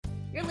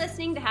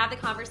listening to Have the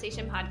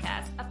Conversation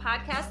podcast, a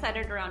podcast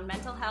centered around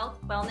mental health,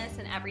 wellness,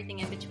 and everything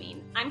in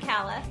between. I'm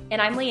Kala. And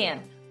I'm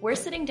Leanne. We're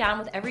sitting down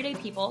with everyday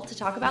people to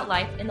talk about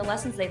life and the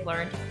lessons they've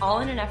learned,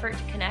 all in an effort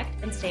to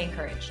connect and stay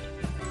encouraged.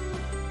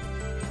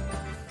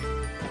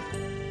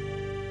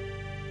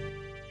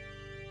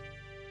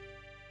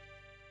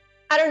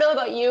 I don't know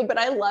about you, but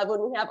I love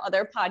when we have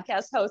other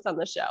podcast hosts on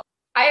the show.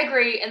 I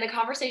agree, and the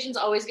conversations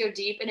always go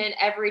deep and in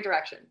every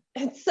direction.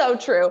 It's so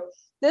true.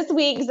 This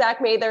week,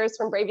 Zach Mathers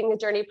from Braving the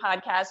Journey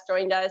podcast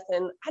joined us,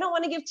 and I don't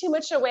want to give too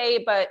much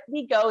away, but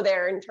we go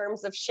there in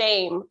terms of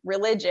shame,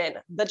 religion,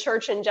 the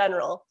church in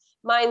general,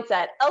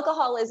 mindset,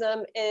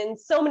 alcoholism, and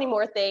so many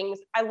more things.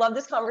 I love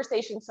this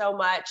conversation so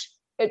much.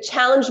 It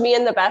challenged me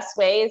in the best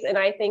ways, and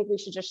I think we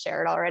should just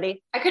share it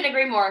already. I couldn't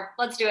agree more.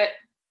 Let's do it.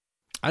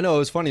 I know, it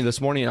was funny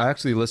this morning. I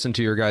actually listened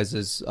to your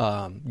guys'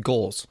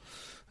 goals.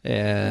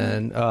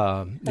 And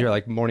your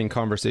like morning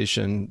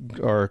conversation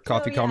or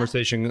coffee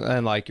conversation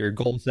and like your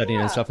goal setting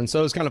and stuff. And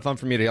so it was kind of fun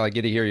for me to like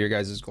get to hear your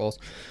guys' goals.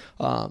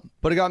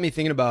 But it got me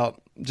thinking about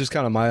just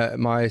kind of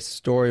my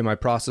story, my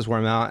process where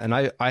I'm at. And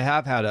I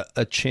have had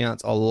a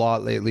chance a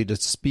lot lately to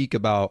speak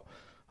about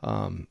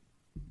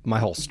my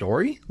whole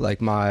story,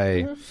 like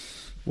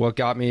what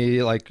got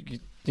me, like,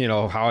 you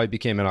know, how I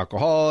became an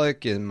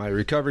alcoholic and my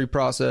recovery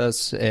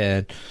process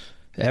and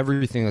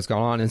everything that's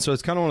gone on. And so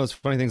it's kind of one of those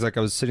funny things. Like I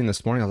was sitting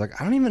this morning, I was like,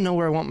 I don't even know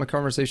where I want my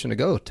conversation to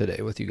go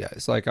today with you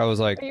guys. Like I was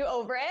like, are you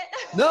over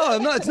it? No,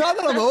 I'm not. It's not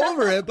that I'm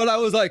over it, but I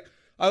was like,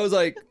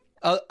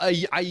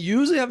 I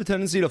usually have a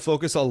tendency to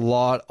focus a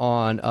lot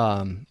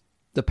on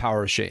the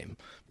power of shame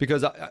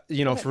because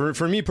you know,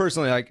 for me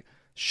personally, like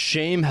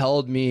shame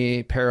held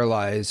me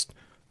paralyzed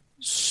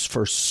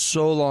for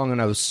so long,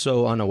 and I was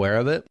so unaware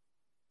of it.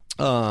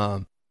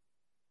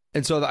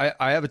 And so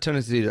I have a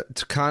tendency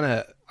to kind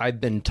of, I've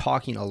been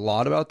talking a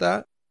lot about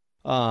that.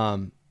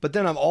 But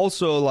then I'm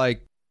also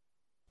like,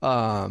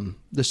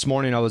 this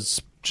morning I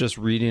was just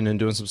reading and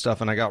doing some stuff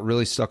and I got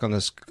really stuck on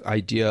this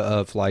idea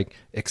of like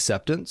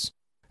acceptance.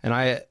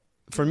 And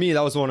for me,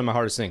 that was one of my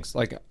hardest things,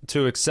 like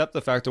to accept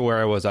the fact of where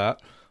I was at.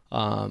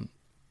 I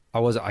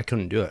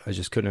couldn't do it. I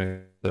just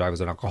couldn't, that I was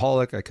an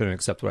alcoholic. I couldn't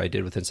accept what I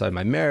did with inside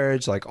my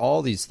marriage, like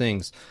all these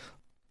things.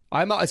 So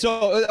I'm going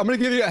to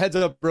give you a heads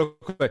up real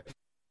quick.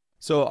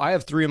 So I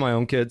have 3 of my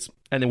own kids,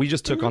 and then we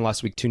just took on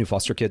last week 2 new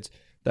foster kids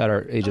that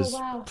are ages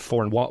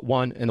 4 and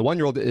 1, and the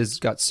 1-year-old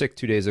got sick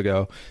 2 days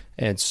ago,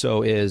 and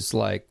so is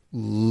like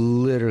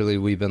literally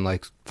we've been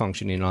like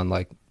functioning on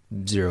like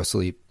 0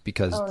 sleep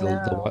because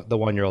the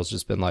 1-year-old's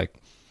just been like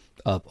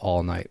up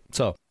all night.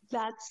 So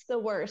that's the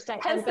worst. I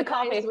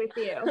empathize with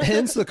you.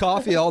 Hence the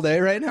coffee all day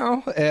right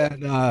now,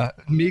 and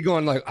me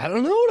going like, I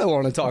don't know what I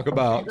want to talk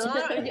about.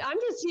 I'm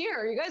just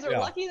here. You guys are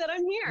lucky that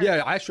I'm here.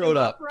 Yeah, I showed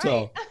up. Right.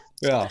 So.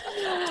 Yeah,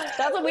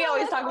 that's what we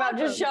always talk about.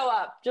 Just show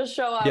up,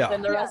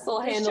 and the rest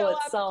will handle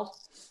itself.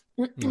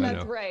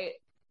 That's right.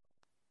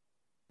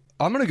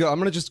 I'm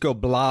gonna just go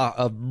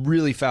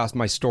really fast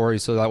my story,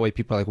 so that way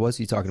people are like, what's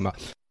he talking about?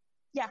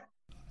 Yeah.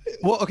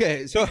 Well,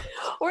 okay, so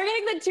we're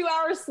getting the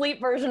 2-hour sleep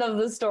version of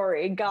the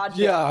story.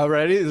 Gotcha. Yeah,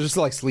 ready? It's just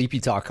like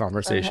sleepy talk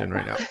conversation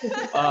right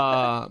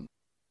now.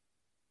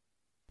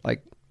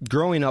 Like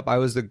growing up, I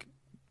was the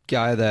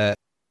guy that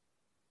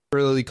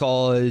early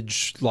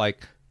college,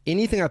 like.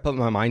 Anything I put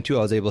my mind to,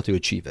 I was able to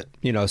achieve it.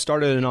 You know,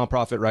 started a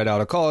nonprofit right out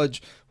of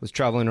college, was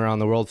traveling around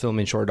the world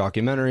filming short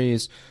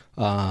documentaries,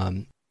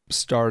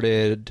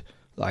 started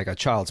like a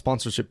child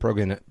sponsorship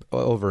program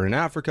over in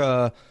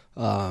Africa,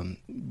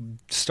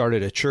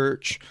 started a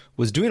church,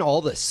 was doing all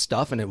this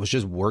stuff, and it was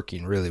just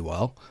working really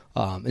well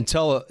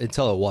until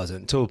it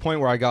wasn't. To a point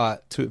where I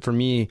got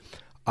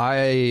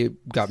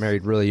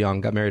married really young,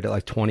 got married at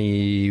like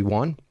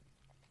 21,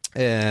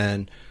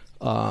 and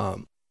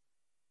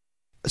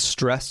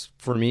stress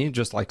for me,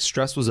 just like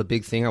stress was a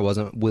big thing I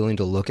wasn't willing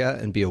to look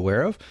at and be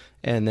aware of.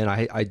 And then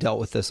I dealt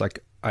with this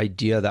like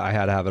idea that I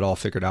had to have it all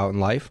figured out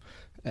in life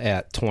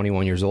at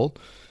 21 years old.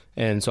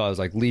 And so I was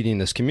like leading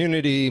this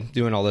community,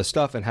 doing all this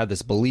stuff, and had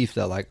this belief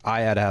that like I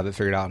had to have it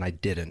figured out, and I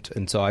didn't.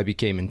 And so I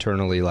became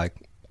internally like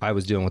I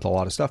was dealing with a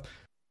lot of stuff.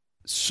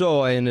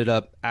 So I ended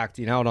up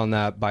acting out on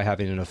that by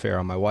having an affair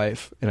on my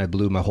wife, and I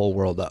blew my whole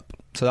world up.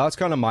 So that was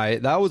kind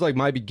of that was like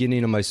my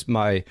beginning of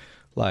my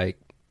like,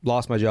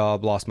 lost my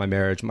job, lost my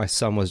marriage. My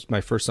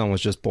first son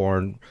was just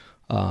born.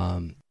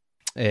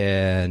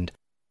 And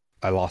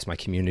I lost my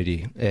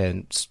community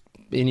and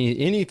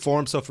any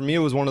form. So for me, it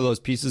was one of those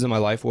pieces in my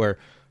life where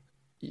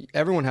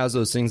everyone has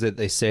those things that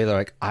they say, they're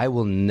like, I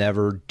will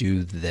never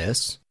do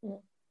this.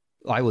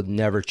 I would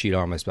never cheat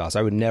on my spouse.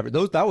 I would never,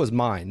 that was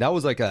mine. That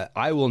was like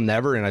I will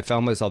never. And I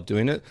found myself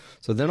doing it.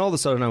 So then all of a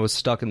sudden I was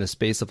stuck in this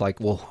space of like,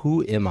 well,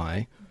 who am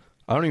I?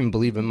 I don't even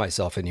believe in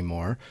myself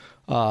anymore.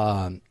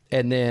 And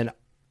then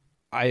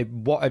I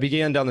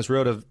began down this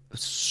road of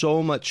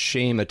so much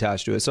shame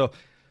attached to it. So,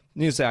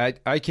 needless to say,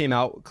 I came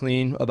out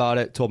clean about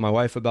it, told my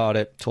wife about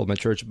it, told my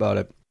church about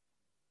it.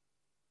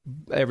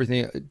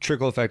 Everything,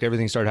 trickle effect,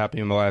 everything started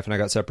happening with my wife, and I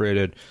got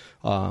separated.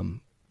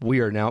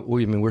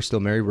 we're still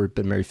married. We've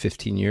been married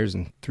 15 years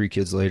and 3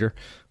 kids later.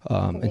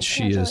 And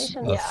she is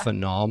a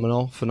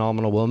phenomenal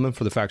woman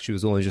for the fact she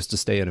was willing just to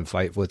stay in and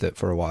fight with it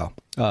for a while.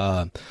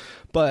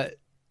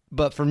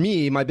 But for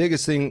me, my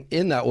biggest thing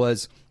in that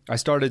was I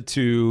started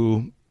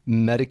to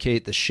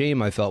medicate the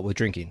shame I felt with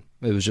drinking.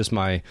 It was just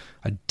I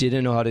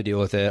didn't know how to deal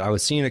with it. I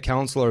was seeing a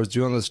counselor, I was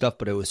doing all this stuff,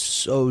 but it was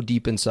so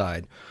deep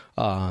inside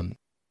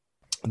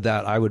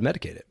that I would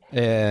medicate it.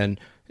 And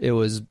it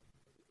was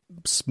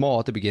small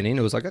at the beginning.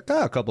 It was like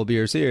a couple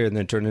beers here, and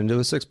then turned into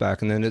a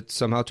 6-pack, and then it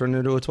somehow turned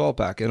into a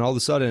 12-pack. And all of a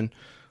sudden,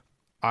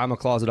 I'm a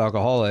closet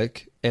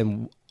alcoholic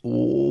and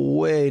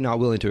way not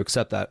willing to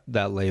accept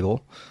that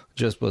label.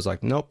 Just was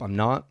like, nope, I'm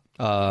not.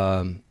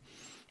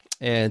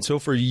 And so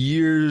for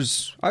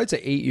years, I'd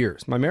say 8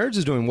 years, my marriage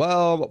is doing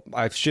well.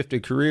 I've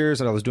shifted careers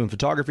and I was doing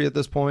photography at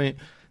this point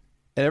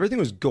and everything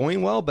was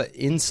going well, but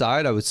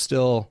inside I was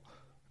still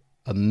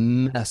a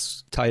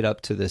mess tied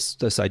up to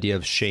this idea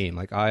of shame.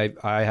 Like I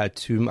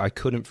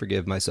couldn't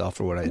forgive myself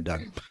for what I had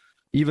done,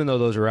 even though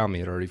those around me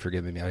had already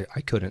forgiven me.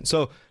 I couldn't.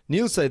 So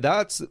needless to say,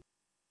 that's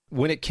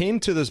when it came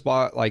to this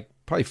spot, like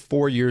probably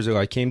 4 years ago,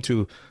 I came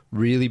to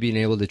really being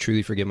able to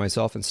truly forgive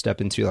myself and step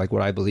into like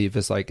what I believe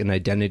is like an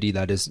identity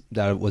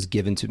that was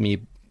given to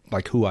me,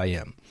 like who I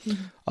am.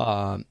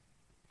 Mm-hmm.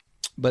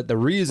 But the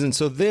reason,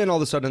 so then all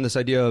of a sudden this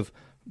idea of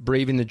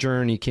braving the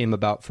journey came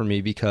about for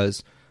me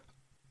because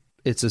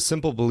it's a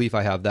simple belief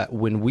I have that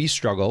when we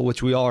struggle,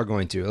 which we all are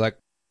going to, like,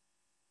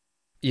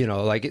 you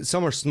know, like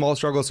some are small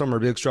struggles, some are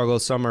big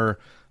struggles, some are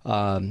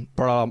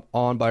brought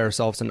on by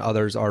ourselves and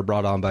others are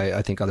brought on by,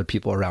 I think, other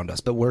people around us.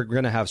 But we're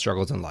going to have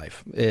struggles in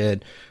life.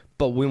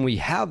 But when we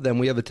have them,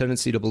 we have a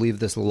tendency to believe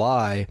this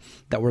lie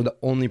that we're the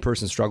only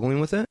person struggling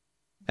with it.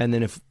 And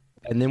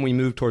then we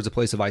move towards a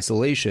place of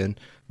isolation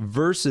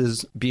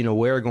versus being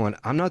aware, going,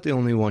 I'm not the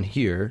only one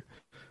here.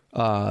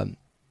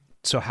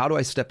 So how do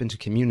I step into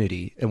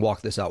community and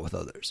walk this out with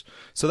others?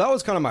 So that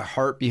was kind of my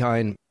heart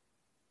behind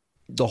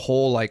the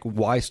whole, like,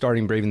 why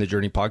starting Braving the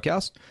Journey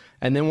podcast.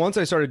 And then once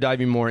I started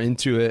diving more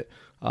into it,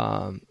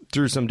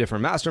 through some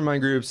different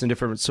mastermind groups and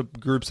different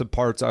groups of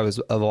parts I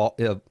was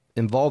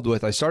involved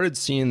with, I started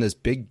seeing this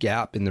big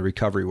gap in the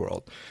recovery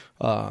world.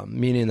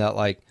 Meaning that,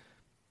 like,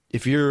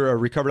 if you're a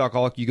recovered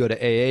alcoholic, you go to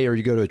AA or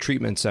you go to a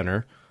treatment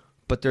center,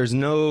 but there's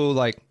no,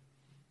 like,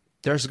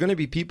 there's going to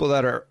be people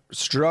that are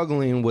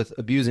struggling with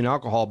abusing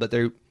alcohol, but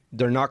they're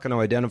not going to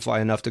identify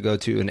enough to go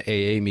to an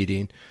AA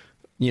meeting,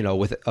 you know,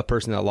 with a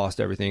person that lost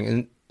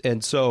everything.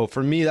 And so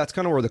for me, that's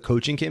kind of where the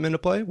coaching came into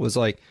play, was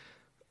like,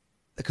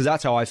 because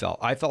that's how I felt.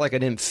 I felt like I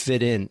didn't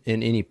fit in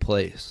any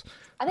place.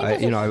 I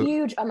think there's a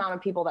huge amount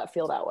of people that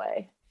feel that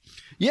way.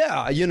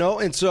 Yeah, you know,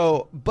 and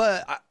so,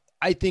 but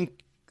I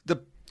think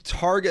the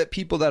target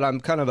people that I'm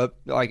kind of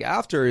like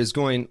after is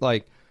going,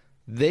 like,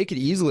 they could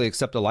easily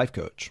accept a life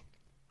coach.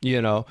 You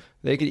know,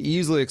 they could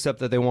easily accept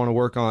that they want to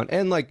work on.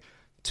 And like,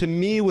 to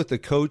me, with the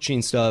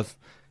coaching stuff,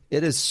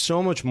 it is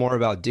so much more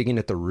about digging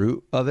at the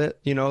root of it.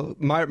 You know,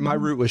 my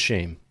root was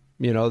shame.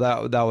 You know,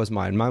 that was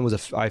mine. Mine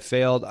was I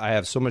failed. I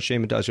have so much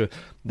shame attached to it.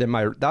 Then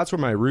that's where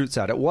my root's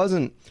at. It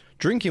wasn't,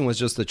 drinking was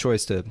just the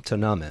choice to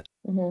numb it.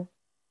 Mm-hmm.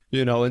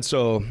 You know, and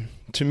so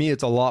to me,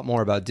 it's a lot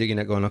more about digging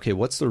at, going, okay,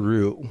 what's the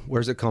root?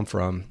 Where's it come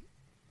from?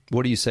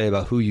 What do you say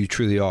about who you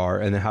truly are?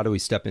 And then how do we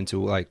step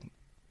into like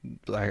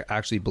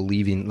actually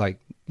believing, like,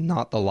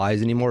 not the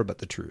lies anymore, but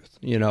the truth,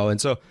 you know? And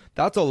so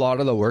that's a lot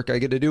of the work I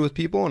get to do with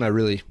people. And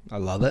I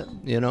love it,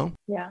 you know?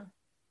 Yeah.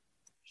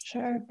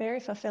 Sure. Very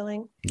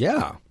fulfilling.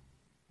 Yeah.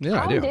 Yeah.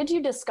 How did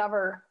you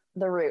discover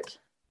the root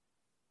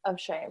of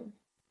shame?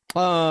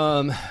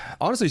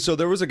 Honestly, so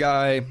there was a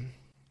guy,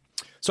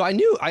 so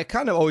I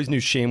kind of always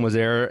knew shame was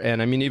there.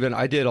 And I mean, even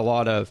I did a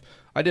lot of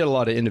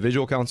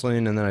individual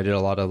counseling, and then I did a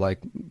lot of, like,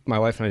 my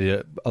wife and I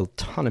did a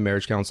ton of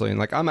marriage counseling.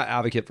 Like, I'm an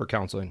advocate for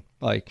counseling.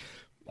 Like,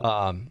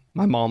 my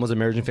mom was a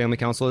marriage and family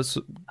counselor.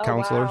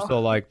 Wow. So,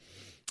 like,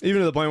 even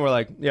to the point where,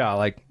 like, yeah,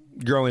 like,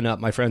 growing up,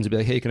 my friends would be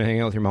like, hey, can I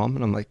hang out with your mom?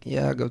 And I'm like,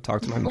 yeah, go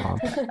talk to my mom.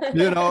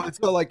 You know,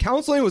 so, like,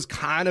 counseling was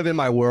kind of in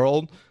my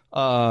world.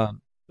 So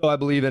I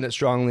believe in it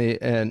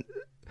strongly. And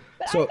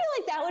but so, I feel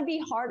like that would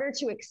be harder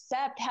to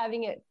accept,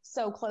 having it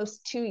so close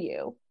to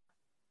you.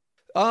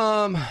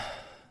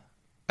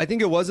 I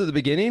think it was at the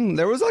beginning.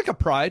 There was like a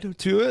pride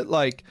to it.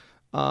 Like,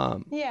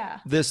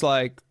 this,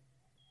 like,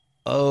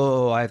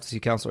 oh, I have to see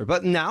a counselor.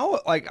 But now,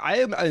 like, I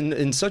am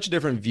in such a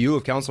different view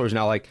of counselors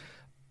now. Like,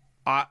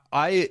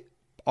 I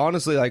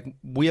honestly, like,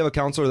 we have a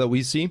counselor that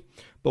we see,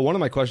 but one of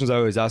my questions I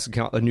always ask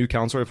a new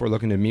counselor if we're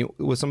looking to meet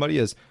with somebody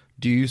is,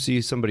 do you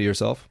see somebody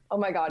yourself? Oh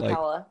my God, like,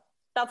 Kala.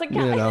 That's a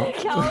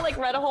Kala, like,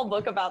 read a whole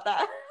book about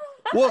that.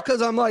 Well,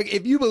 because I'm like,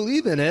 if you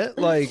believe in it,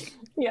 like,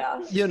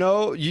 yeah, you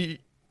know,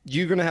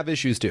 you're going to have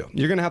issues too.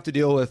 You're going to have to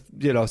deal with,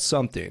 you know,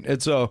 something.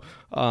 And so,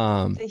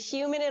 the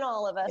human in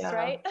all of us,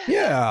 right?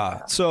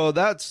 Yeah. So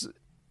that's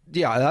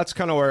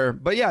kind of where,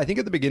 but yeah, I think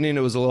at the beginning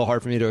it was a little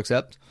hard for me to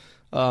accept.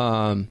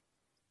 But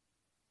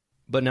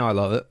now I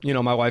love it. You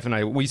know, my wife and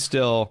I,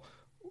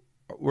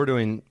 we're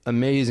doing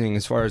amazing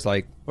as far as,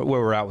 like, where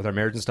we're at with our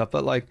marriage and stuff.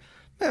 But, like,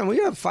 man, we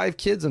have 5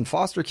 kids and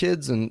foster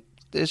kids and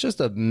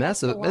a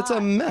mess of it's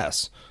a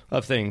mess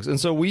of things. And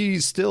so we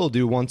still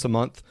do once a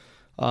month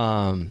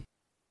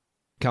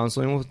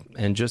counseling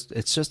and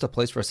it's just a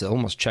place for us to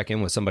almost check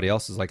in with somebody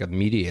else as like a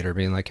mediator,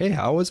 being like, hey,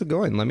 how is it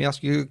going? Let me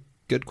ask you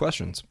good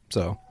questions.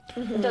 So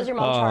does your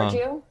mom charge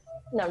you?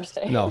 No, I'm just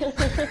kidding. No.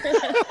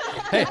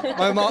 Hey,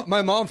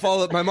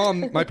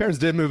 my parents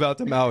did move out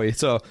to Maui.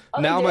 So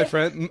now my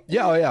friend,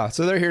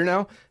 so they're here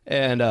now.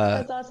 And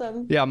that's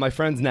awesome. Yeah, my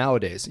friends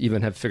nowadays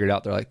even have figured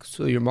out, they're like,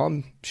 so your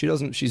mom, she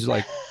doesn't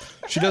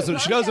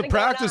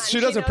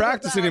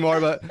practice anymore.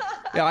 But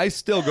yeah, I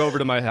still go over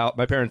to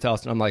my parents'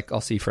 house and I'm like,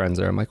 I'll see friends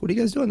there. I'm like, what are you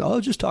guys doing? Oh,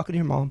 just talking to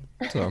your mom.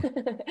 So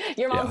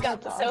your mom's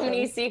got so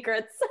many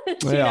secrets.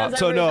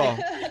 So no,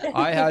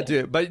 I had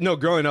to, but no,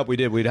 growing up we'd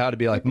had to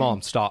be like,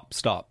 Mom, stop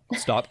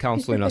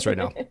counseling us right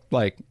now.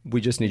 Like, we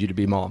just need you to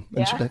be mom.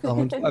 And she's like,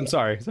 oh, I'm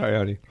sorry,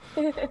 honey.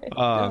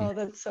 Oh,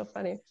 that's so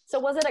funny. So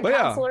was it a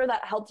counselor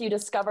that helped you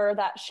discover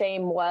that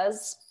shame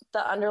was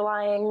the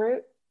underlying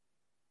root?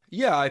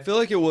 Yeah, I feel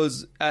like it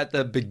was at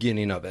the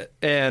beginning of it.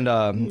 And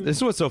this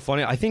is what's so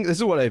funny. I think this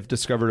is what I've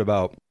discovered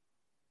about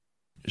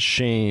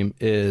shame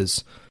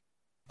is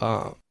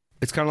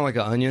it's kind of like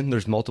an onion.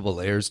 There's multiple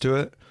layers to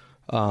it.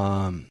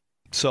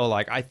 So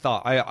like I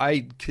thought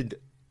I could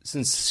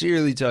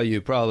sincerely tell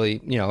you probably,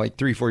 like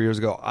 3-4 years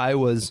ago,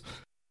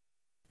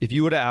 if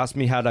you would have asked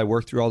me, had I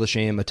worked through all the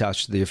shame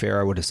attached to the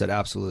affair, I would have said,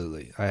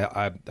 absolutely.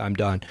 I'm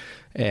done.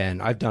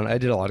 And I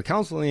did a lot of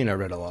counseling. I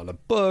read a lot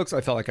of books. I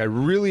felt like I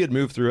really had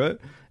moved through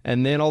it.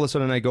 And then all of a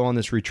sudden I go on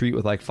this retreat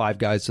with like 5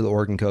 guys to the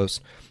Oregon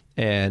coast.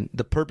 And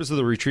the purpose of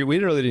the retreat, we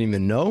really didn't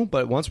even know.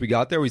 But once we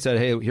got there, we said,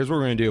 hey, here's what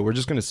we're going to do. We're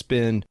just going to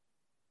spend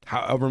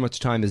however much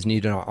time is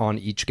needed on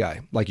each guy.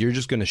 Like, you're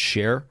just going to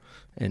share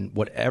and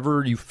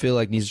whatever you feel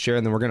like needs to share.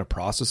 And then we're going to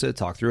process it,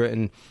 talk through it.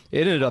 And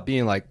it ended up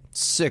being like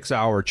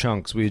 6-hour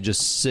chunks. We would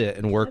just sit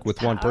and work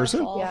with one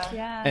person.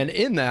 Yeah. And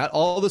in that,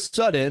 all of a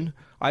sudden,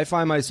 I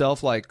find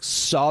myself like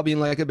sobbing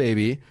like a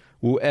baby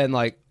and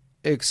like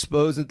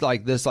exposing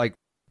like this like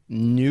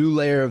new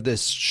layer of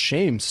this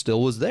shame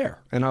still was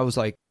there. And I was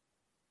like,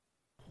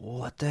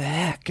 what the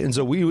heck? And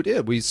so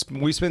we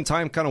spent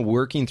time kind of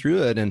working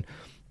through it. And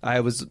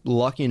I was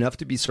lucky enough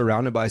to be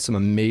surrounded by some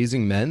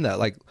amazing men that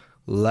like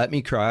let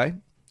me cry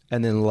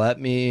and then let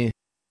me,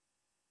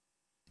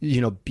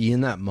 be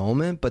in that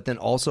moment, but then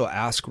also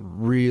ask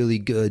really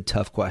good,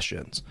 tough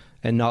questions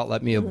and not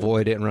let me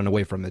avoid it and run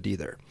away from it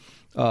either.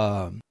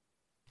 And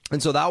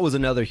so that was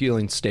another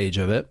healing stage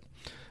of it.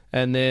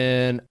 And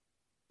then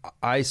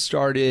I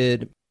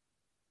started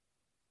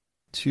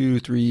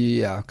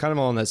 2-3, kind of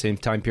all in that same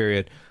time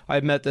period. I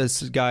met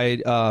this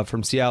guy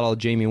from Seattle,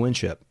 Jamie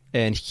Winship,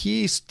 and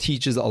he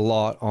teaches a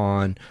lot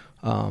on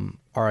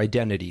our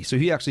identity. So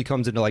he actually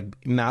comes into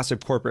like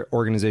massive corporate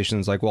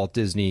organizations like Walt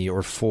Disney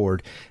or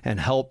Ford and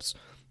helps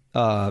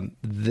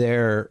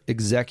their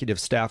executive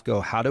staff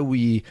go, how do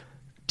we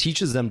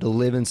teaches them to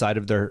live inside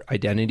of their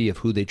identity of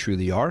who they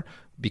truly are,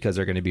 because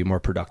they're going to be more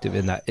productive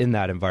in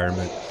that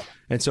environment.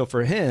 And so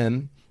for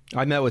him,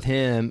 I met with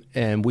him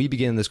and we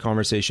began this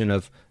conversation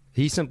of,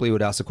 he simply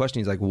would ask the question.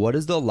 He's like, what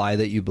is the lie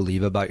that you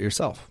believe about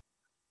yourself?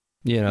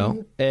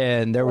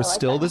 And there was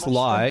still this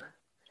lie.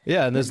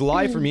 Yeah. And this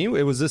lie for me,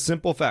 it was this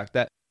simple fact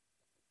that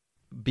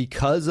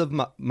because of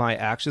my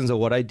actions of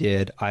what I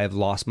did, I have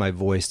lost my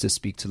voice to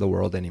speak to the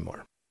world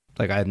anymore.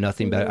 Like, I have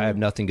nothing better. I have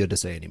nothing good to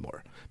say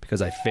anymore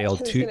because I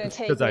failed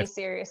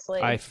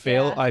seriously. I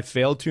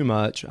failed too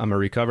much. I'm a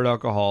recovered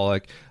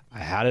alcoholic. I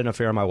had an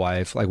affair with my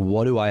wife. Like,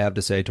 what do I have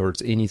to say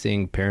towards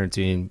anything,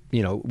 parenting,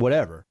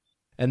 whatever.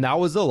 And that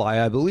was the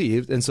lie I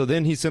believed. And so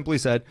then he simply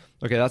said,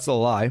 okay, that's the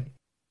lie.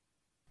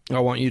 I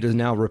want you to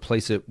now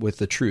replace it with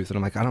the truth. And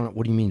I'm like, I don't know.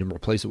 What do you mean to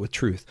replace it with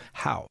truth?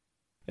 How?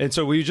 And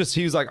so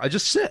he was like, I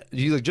just sit.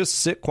 He's like, just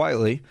sit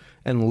quietly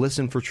and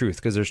listen for truth,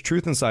 because there's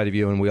truth inside of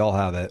you and we all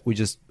have it. We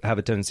just have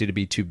a tendency to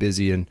be too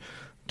busy and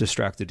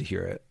distracted to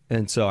hear it.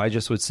 And so I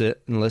just would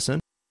sit and listen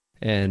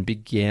and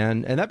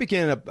that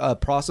began a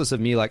process of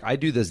me. Like, I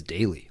do this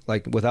daily,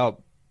 like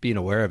without being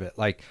aware of it.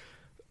 Like,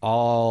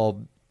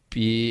 I'll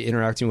be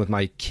interacting with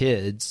my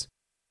kids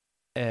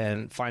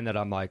and find that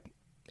I'm like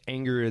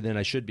angrier than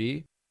I should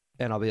be.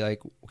 And I'll be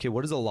like, okay,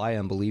 what is a lie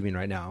I'm believing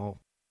right now?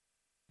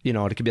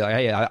 It could be like,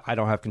 hey, I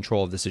don't have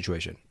control of the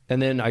situation.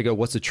 And then I go,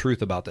 what's the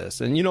truth about this?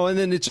 And, and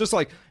then it's just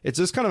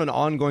kind of an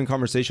ongoing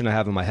conversation I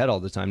have in my head all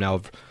the time now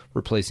of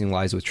replacing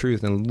lies with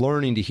truth and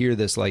learning to hear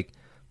this like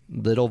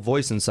little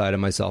voice inside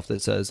of myself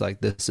that says like,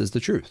 this is the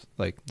truth.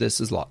 Like, this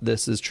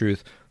is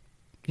truth.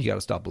 You got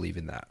to stop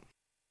believing that.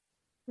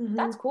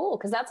 That's cool.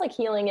 'Cause that's like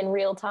healing in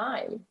real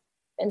time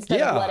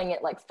instead of letting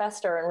it like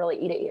fester and really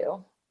eat at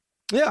you.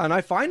 Yeah, and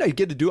I find I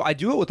do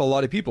it with a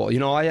lot of people.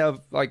 I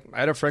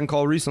had a friend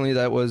call recently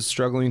that was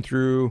struggling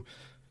through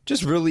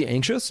just really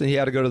anxious, and he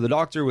had to go to the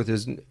doctor with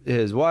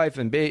his wife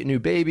and new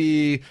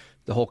baby,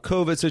 the whole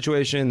COVID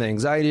situation, the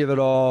anxiety of it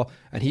all,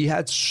 and he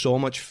had so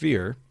much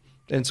fear.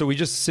 And so we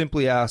just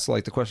simply asked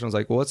like the question was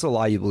like, well, what's the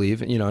lie you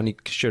believe? And he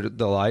shared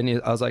the lie,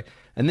 and I was like,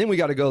 and then we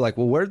got to go like,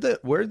 well, where'd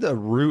the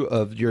root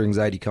of your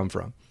anxiety come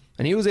from?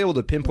 And he was able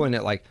to pinpoint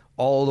it like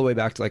all the way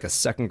back to like a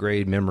second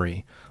grade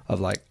memory of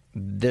like,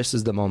 this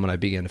is the moment I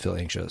began to feel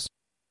anxious,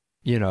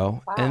 you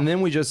know? Wow. And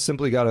then we just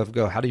simply got to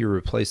go, how do you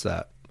replace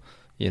that?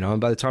 You know,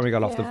 and by the time we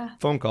got off the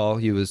phone call,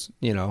 he was,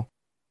 you know,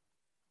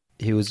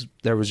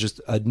 there was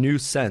just a new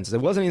sense.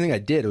 It wasn't anything I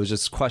did. It was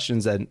just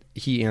questions that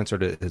he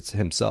answered it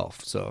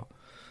himself. So,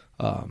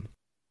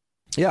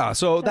 yeah.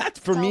 So that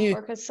for me,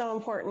 work is so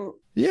important.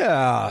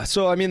 Yeah.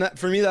 So, I mean, that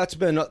for me, that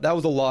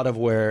was a lot of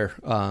where,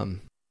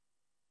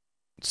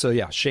 so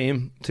yeah,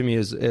 shame to me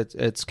is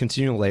it's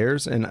continual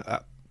layers. And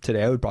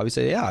today I would probably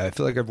say, yeah, I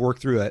feel like I've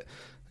worked through it.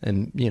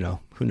 And, you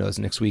know, who knows,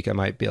 next week I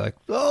might be like,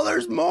 oh,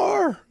 there's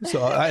more.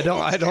 So I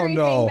don't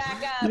know.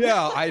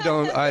 Yeah, I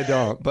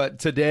don't. But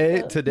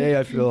today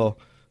I feel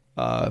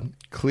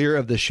clear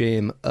of the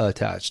shame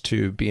attached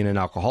to being an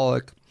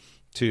alcoholic,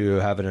 to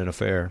having an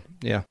affair.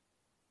 Yeah.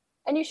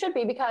 And you should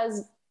be,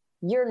 because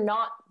you're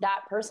not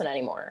that person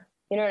anymore.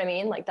 You know what I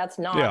mean? Like that's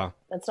not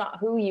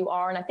who you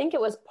are. And I think it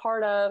was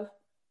part of,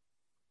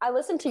 I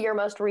listened to your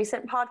most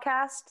recent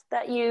podcast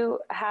that you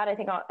had. I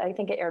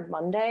think it aired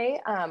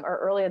Monday or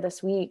earlier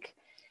this week.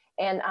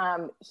 And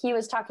he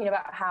was talking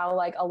about how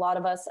like a lot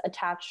of us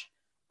attach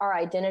our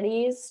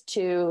identities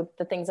to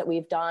the things that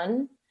we've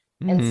done.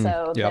 And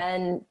so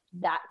then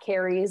that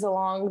carries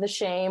along the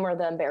shame or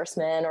the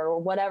embarrassment or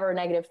whatever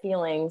negative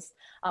feelings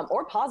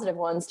or positive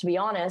ones, to be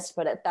honest.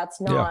 But that's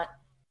not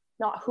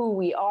who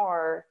we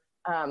are,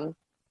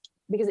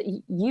 because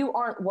you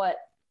aren't what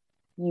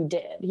you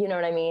did. You know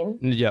what I mean?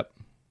 Yep.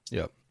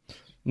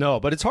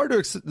 No, but it's hard to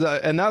accept,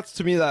 and that's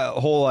to me that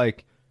whole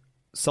like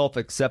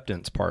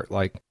self-acceptance part.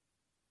 Like,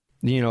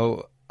 you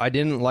know, I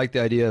didn't like the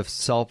idea of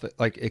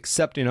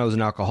accepting I was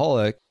an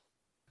alcoholic.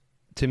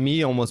 To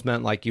me, almost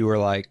meant like you were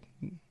like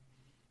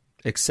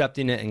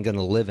accepting it and going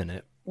to live in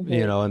it,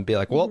 you know, and be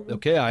like, well,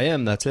 okay, I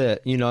am. That's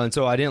it, you know. And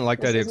so I didn't like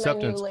that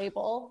acceptance,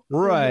 label,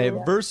 right?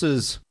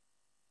 Versus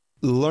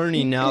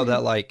learning now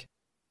that like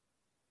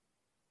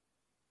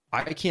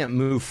I can't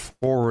move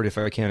forward if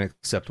I can't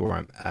accept where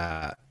I'm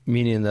at.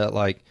 Meaning that,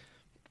 like,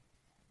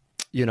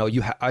 you know,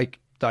 the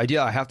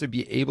idea I have to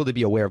be able to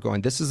be aware of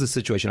going, this is the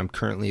situation I'm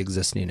currently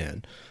existing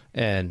in.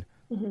 And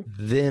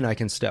then I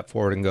can step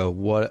forward and go,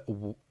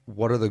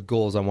 what are the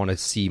goals I want to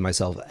see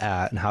myself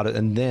at,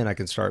 and then I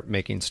can start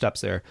making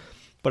steps there.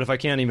 But if I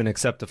can't even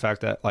accept the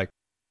fact that like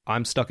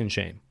I'm stuck in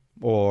shame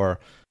or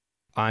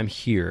I'm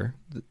here,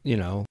 you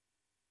know,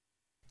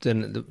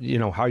 then, you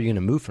know, how are you going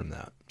to move from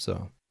that?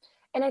 So.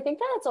 And I think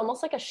that it's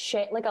almost like a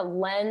shame, like a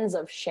lens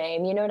of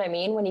shame. You know what I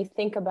mean? When you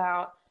think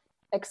about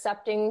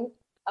accepting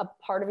a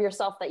part of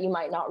yourself that you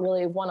might not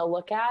really want to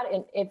look at.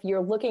 And if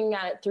you're looking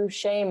at it through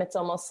shame, it's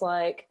almost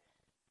like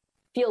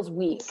feels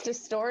weak. It's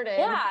distorted.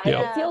 Yeah.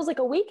 It feels like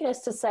a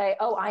weakness to say,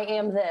 oh, I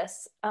am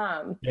this.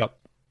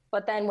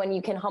 But then when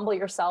you can humble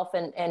yourself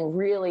and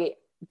really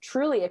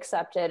truly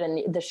accept it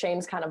and the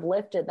shame's kind of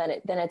lifted,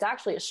 then it's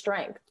actually a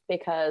strength,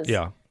 because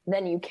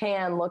then you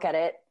can look at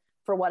it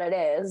for what it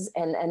is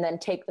and then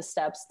take the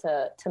steps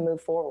to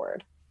move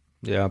forward.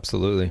 Yeah,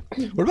 absolutely.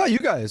 What about you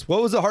guys?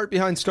 What was the heart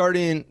behind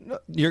starting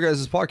your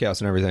guys' podcast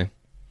and everything?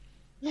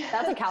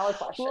 That's a Calla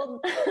question. Well,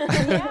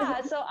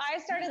 yeah, so I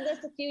started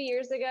this a few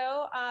years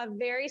ago,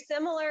 very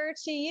similar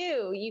to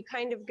you. You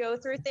kind of go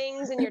through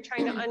things and you're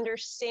trying to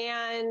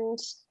understand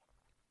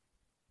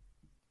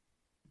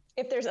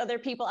if there's other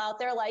people out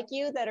there like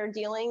you that are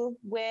dealing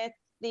with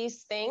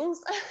these things,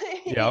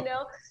 you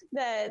know,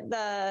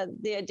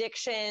 the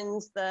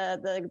addictions,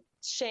 the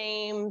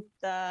shame,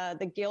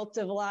 the guilt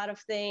of a lot of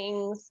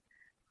things,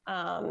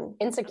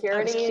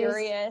 insecurities. I was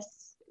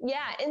curious.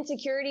 Yeah,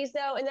 insecurities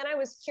though. And then I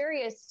was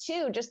curious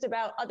too, just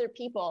about other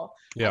people.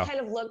 I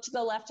kind of looked to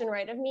the left and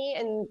right of me,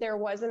 and there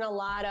wasn't a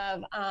lot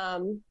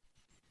of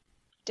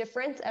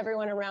difference.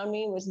 Everyone around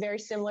me was very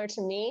similar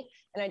to me,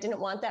 and I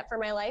didn't want that for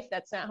my life.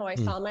 That's not how I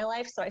saw my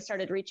life. So I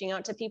started reaching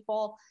out to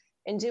people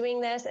and doing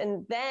this.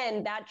 And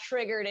then that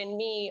triggered in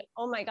me,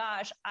 oh my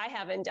gosh, I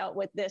haven't dealt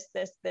with this,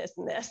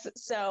 and this.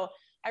 So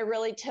I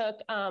really took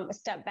a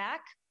step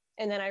back,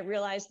 and then I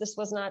realized this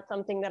was not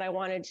something that I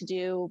wanted to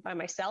do by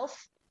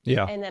myself.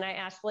 Yeah. And then I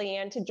asked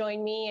Leanne to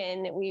join me,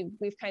 and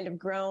we've kind of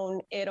grown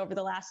it over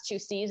the last 2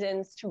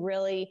 seasons to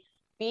really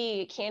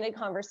be candid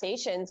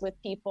conversations with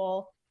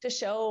people, to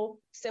show,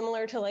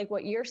 similar to like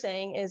what you're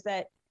saying, is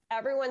that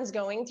everyone's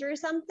going through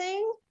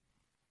something.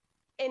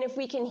 And if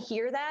we can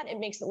hear that, it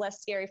makes it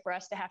less scary for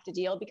us to have to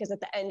deal, because at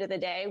the end of the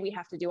day, we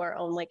have to do our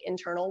own like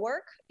internal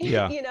work,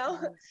 you know,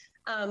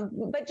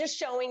 but just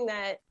showing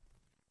that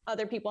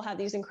other people have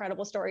these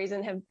incredible stories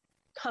and have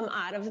come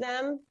out of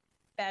them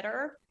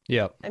better.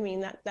 Yeah. I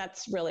mean,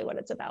 that's really what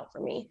it's about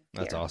for me.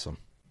 That's awesome.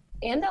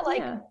 And that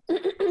like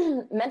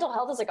mental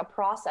health is like a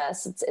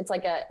process. It's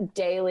like a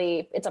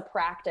daily, it's a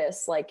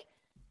practice, like,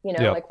 you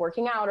know, like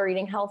working out or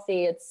eating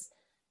healthy.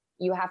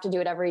 You have to do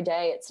it every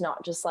day. It's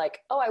not just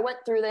like, oh, I went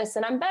through this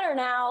and I'm better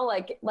now.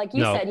 Like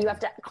you said, you have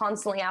to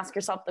constantly ask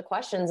yourself the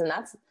questions, and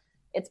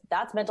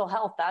that's mental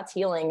health, that's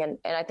healing. And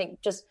I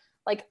think just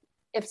like,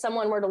 if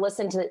someone were to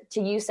listen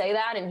to you say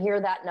that and hear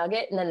that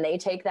nugget, and then they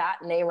take that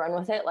and they run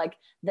with it, like,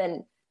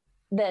 then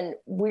then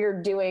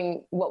we're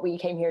doing what we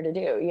came here to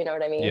do. You know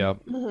what I mean? Yeah.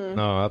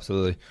 No,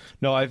 absolutely.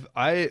 No,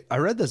 I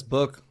read this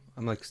book.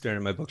 I'm like staring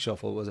at my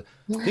bookshelf. What was it?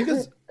 I think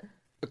it's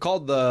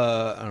called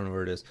I don't know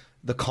where it is.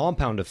 The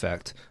Compound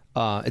Effect.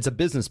 It's a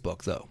business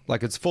book though.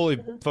 Like it's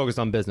fully focused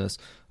on business.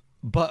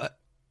 But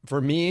for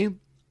me,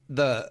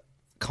 the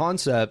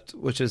concept,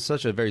 which is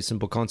such a very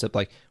simple concept,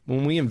 like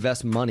when we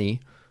invest money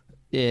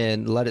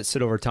and let it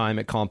sit over time,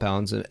 it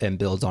compounds and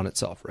builds on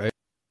itself, right?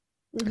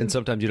 And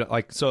sometimes you don't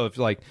like, so if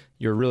like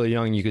you're really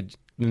young, you could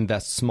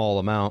invest small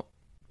amount.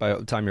 By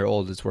the time you're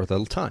old, it's worth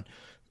a ton.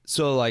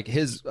 So like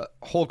his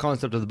whole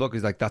concept of the book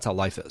is like, that's how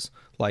life is.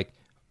 Like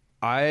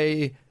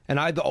I've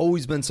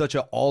always been such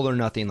a all or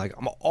nothing, like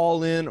I'm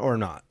all in or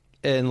not.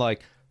 And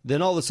like,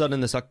 then all of a sudden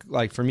this,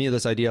 like for me,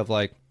 this idea of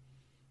like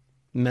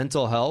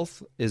mental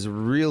health is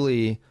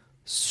really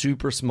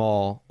super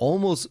small,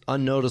 almost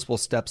unnoticeable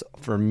steps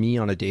for me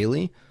on a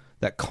daily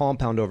that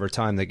compound over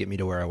time that get me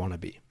to where I want to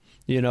be.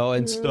 You know,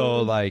 and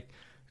so like,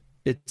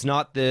 it's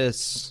not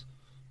this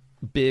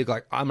big,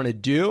 like I'm going to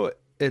do it.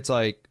 It's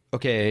like,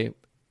 okay,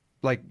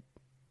 like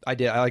I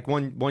like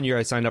one year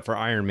I signed up for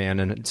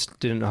Ironman and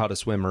didn't know how to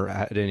swim or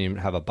I didn't even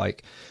have a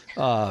bike.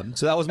 So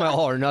that was my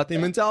all or nothing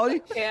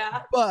mentality.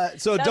 Yeah.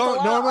 But so That's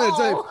don't normally it's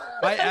like,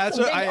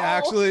 I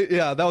actually,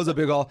 yeah, that was a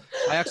big all.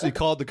 I actually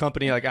called the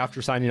company like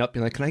after signing up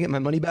being like, can I get my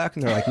money back?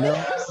 And they're like, no.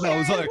 And I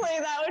was like,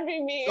 that would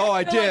be me. oh,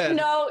 I did. Like,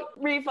 no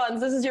refunds.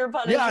 This is your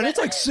punishment. Yeah, and it's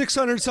like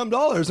 $600 some.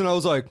 And I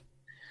was like,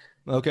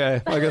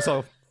 okay, I guess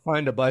I'll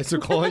find a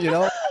bicycle, you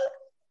know?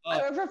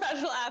 I'm a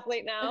professional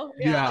athlete now.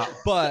 Yeah,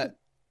 but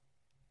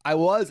I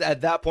was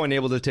at that point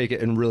able to take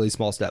it in really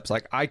small steps.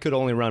 Like I could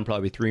only run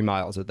probably 3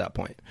 miles at that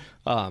point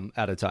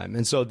at a time.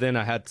 And so then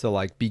I had to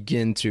like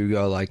begin to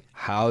go like,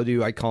 how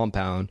do I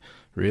compound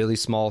really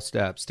small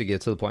steps to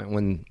get to the point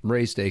when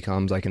race day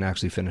comes, I can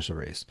actually finish a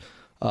race.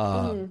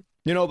 You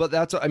know, but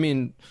that's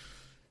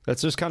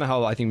just kind of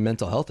how I think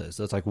mental health is.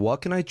 It's like,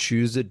 what can I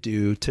choose to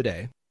do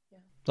today? Yeah.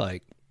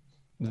 Like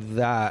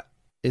that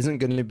isn't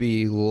going to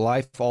be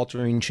life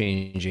altering,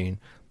 changing,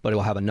 but it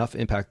will have enough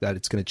impact that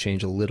it's going to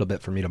change a little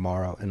bit for me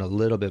tomorrow and a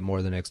little bit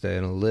more the next day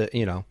and a little,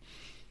 you know,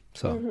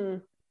 so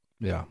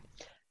yeah.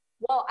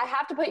 Well, I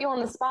have to put you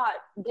on the spot.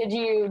 Did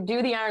you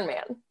do the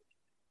Ironman?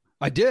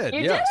 I did.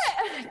 You yes.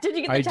 did it. Did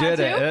you get the tattoo? I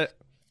did it.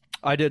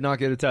 I did not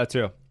get a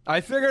tattoo. I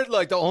figured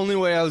like the only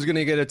way I was going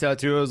to get a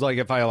tattoo was like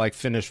if I like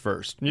finished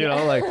first, you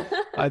know, like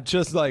I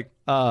just like,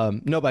 no,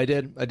 but I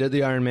did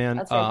the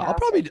Ironman.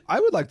 I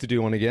would like to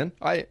do one again.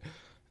 I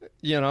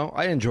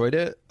enjoyed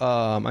it.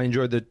 I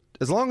enjoyed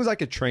as long as I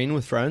could train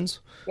with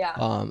friends.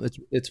 Yeah.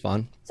 It's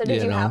fun. So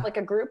did you have like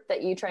a group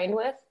that you trained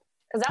with?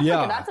 Because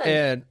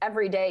that's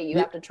every day you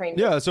have to train.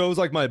 Yeah. So it was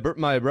like my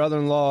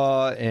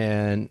brother-in-law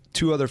and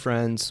 2 other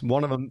friends.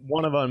 One of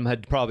them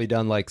had probably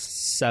done like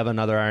 7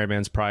 other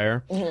Ironmans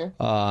prior.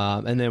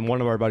 And then one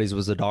of our buddies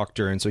was a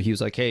doctor. And so he was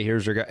like, hey,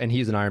 here's your guy. And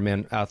he's an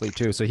Ironman athlete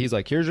too. So he's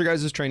like, here's your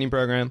guys' training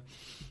program,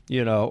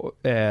 you know,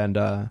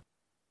 and,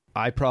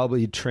 I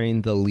probably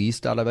trained the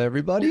least out of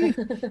everybody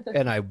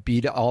and I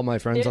beat all my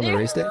friends on the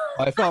race day.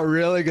 I felt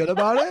really good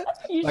about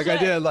it. I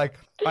did. Like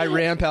I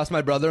ran past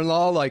my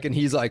brother-in-law, like, and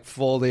he's like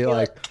fully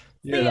like,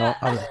 you know,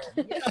 I'm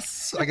like,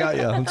 yes, I got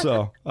you. And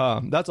so,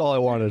 that's all I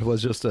wanted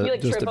was just to,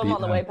 trip him on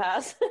the way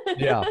past.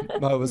 Yeah.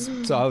 I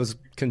was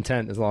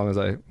content as long as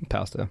I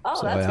passed him. Oh,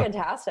 so, that's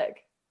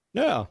fantastic.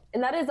 Yeah.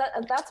 And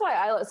that's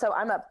why so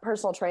I'm a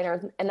personal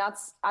trainer and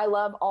I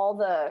love all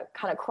the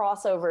kind of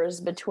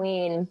crossovers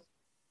between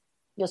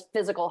just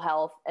physical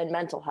health and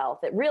mental health.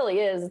 It really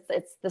is.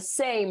 It's the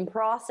same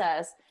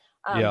process.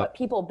 But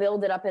people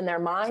build it up in their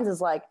minds as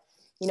like,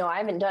 you know, I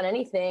haven't done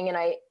anything in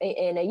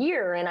a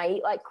year and I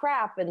eat like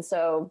crap. And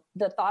so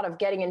the thought of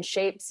getting in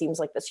shape seems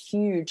like this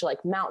huge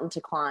like mountain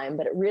to climb,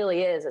 but it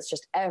really is. It's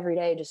just every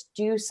day, just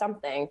do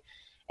something.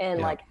 And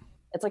like,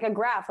 it's like a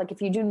graph. Like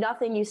if you do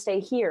nothing, you stay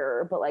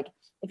here. But like,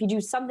 if you do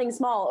something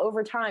small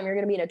over time, you're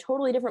going to be in a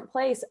totally different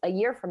place a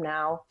year from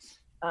now.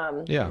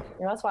 You know,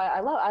 that's why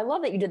I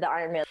love that you did the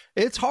Ironman.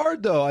 It's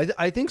hard though.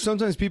 I think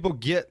sometimes people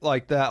get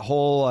like that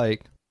whole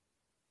like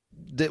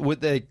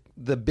with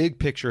the big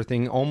picture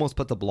thing almost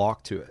puts a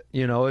block to it.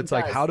 You know, it's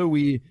like how do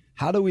we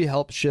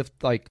help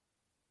shift like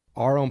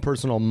our own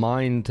personal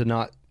mind to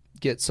not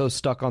get so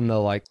stuck on the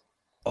like,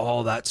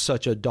 oh, that's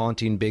such a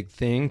daunting big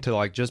thing, to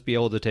like just be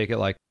able to take it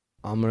like,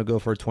 I'm gonna go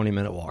for a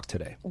 20-minute walk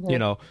today. You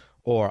know,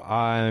 or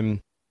I'm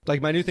like,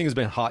 my new thing has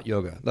been hot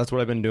yoga. That's what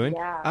I've been doing.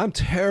 Yeah. I'm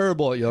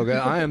terrible at yoga.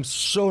 I am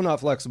so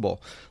not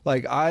flexible.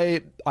 Like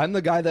I'm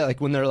the guy that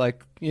like when they're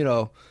like, you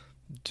know,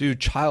 do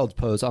child's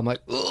pose, I'm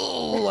like,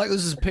 oh, like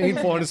this is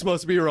painful and it's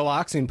supposed to be a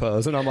relaxing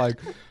pose. And I'm like,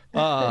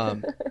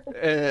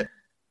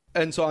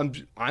 and so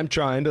I'm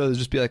trying to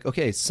just be like,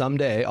 okay,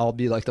 someday I'll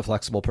be like the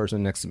flexible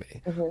person next to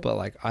me. But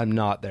like, I'm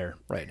not there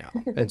right now.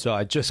 And so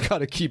I just got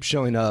to keep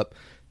showing up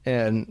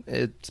and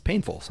it's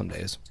painful some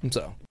days. And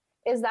so.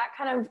 Is that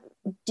kind of,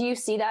 do you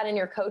see that in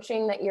your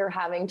coaching that you're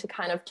having to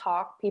kind of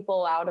talk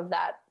people out of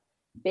that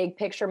big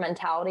picture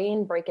mentality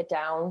and break it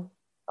down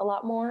a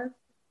lot more?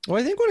 Well,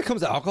 I think when it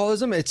comes to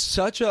alcoholism, it's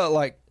such a,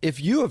 like,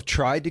 if you have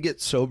tried to get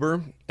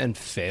sober and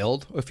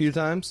failed a few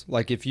times,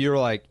 like if you're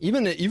like,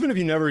 even if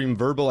you never even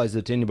verbalized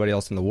it to anybody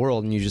else in the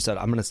world and you just said,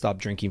 I'm going to stop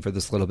drinking for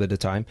this little bit of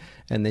time,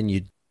 and then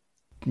you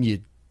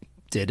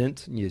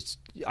didn't,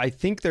 I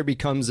think there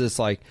becomes this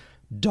like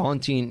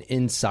daunting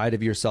inside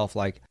of yourself,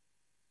 like,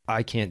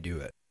 I can't do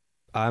it.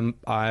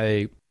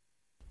 I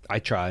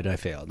tried, I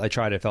failed. I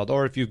tried, I failed.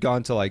 Or if you've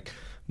gone to like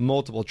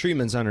multiple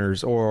treatment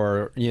centers,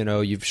 or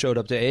you've showed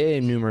up to AA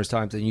numerous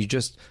times and you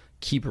just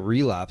keep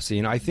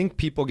relapsing, I think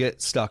people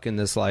get stuck in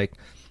this like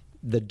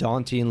the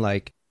daunting,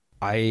 like,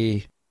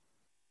 I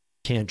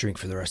can't drink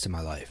for the rest of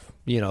my life,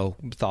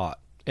 thought,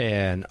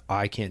 and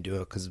I can't do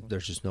it because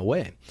there's just no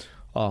way.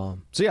 So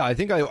yeah, I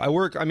think I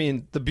work, I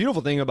mean, the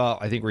beautiful thing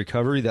about, I think,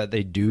 recovery that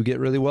they do get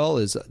really well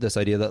is this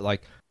idea that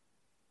like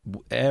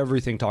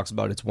everything talks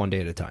about it's one day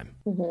at a time.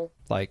 Mm-hmm.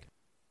 Like,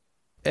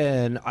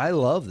 and I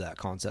love that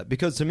concept,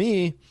 because to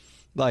me,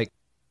 like,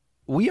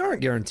 we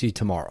aren't guaranteed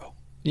tomorrow,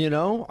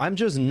 I'm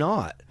just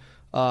not.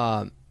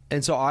 And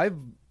so I've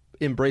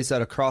embraced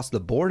that across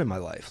the board in my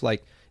life.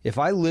 Like, if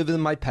I live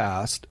in my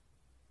past,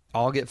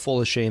 I'll get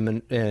full of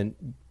shame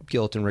and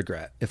guilt and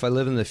regret. If I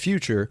live in the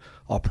future,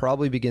 I'll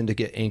probably begin to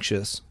get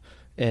anxious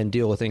and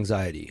deal with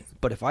anxiety.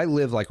 But if I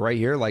live like right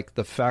here, like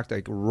the fact,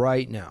 like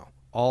right now,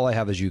 all I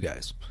have is you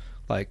guys.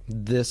 Like,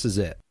 this is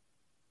it.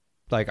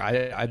 Like,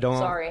 I don't,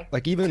 sorry.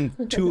 Like, even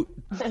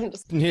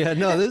yeah,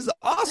 no, this is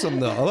awesome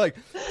though. Like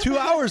 2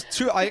 hours,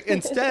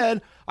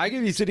 instead, I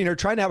could be sitting here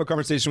trying to have a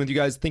conversation with you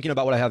guys, thinking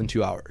about what I have in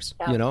 2 hours,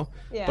 Yeah.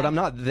 But I'm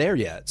not there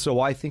yet. So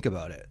why think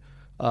about it?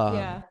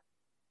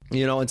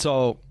 And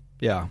so,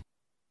 yeah.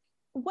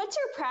 What's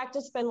your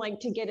practice been like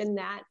to get in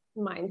that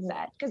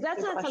mindset? Because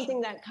that's not something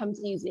that comes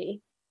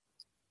easy.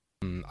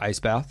 Ice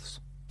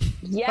baths.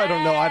 Yes. I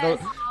don't know.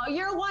 Oh,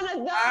 you're one of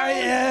those. I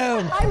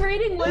am. I'm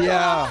reading Wim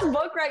Hof's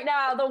book right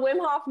now, The Wim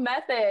Hof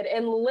Method,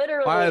 and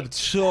literally, I'm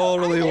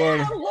totally one.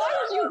 I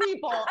love you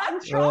people.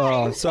 I'm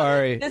trying. Oh,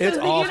 sorry. It's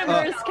the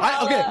universe.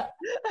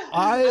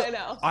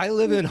 I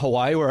live in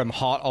Hawaii where I'm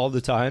hot all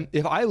the time.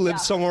 If I lived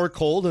somewhere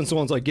cold and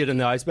someone's like, get in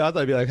the ice bath,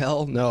 I'd be like,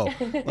 hell no.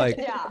 Like,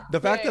 the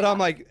fact that I'm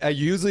like, I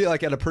usually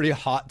like at a pretty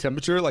hot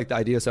temperature, like the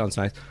idea sounds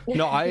nice.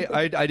 No,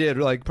 I did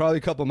like probably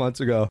a couple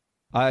months ago.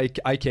 I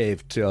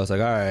caved too. I was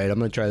like, all right, I'm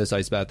gonna try this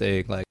ice bath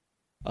thing, like,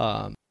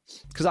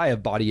 because I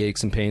have body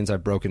aches and pains.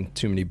 I've broken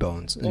too many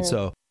bones, and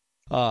so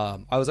I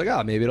was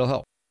like, maybe it'll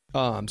help.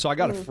 So I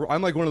got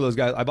I'm like one of those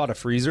guys. I bought a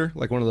freezer,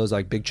 like one of those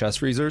like big chest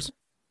freezers,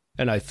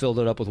 and I filled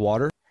it up with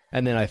water,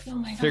 and then I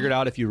figured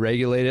out if you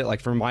regulate it,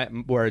 like from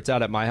where it's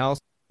at my house,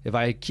 if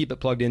I keep it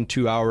plugged in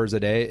 2 hours a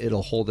day,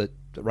 it'll hold it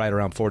right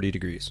around 40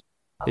 degrees.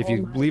 If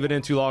you leave it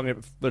in too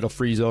long, it'll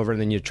freeze over,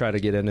 and then you try to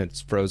get in,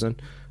 it's frozen.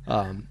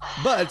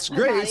 But it's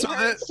great. So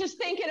just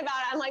thinking about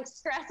it, I'm like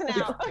stressing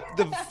out.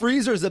 The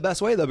freezer is the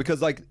best way though, because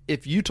like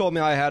if you told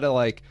me I had to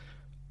like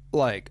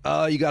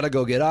you got to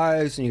go get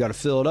ice and you got to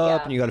fill it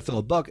up and you got to fill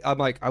a bucket, I'm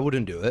like, I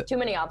wouldn't do it. Too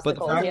many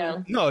obstacles.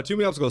 No, too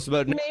many obstacles.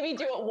 But maybe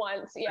do it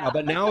once. Yeah.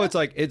 But now it's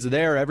like it's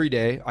there every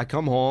day. I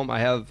come home, I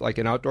have like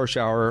an outdoor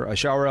shower, a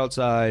shower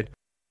outside.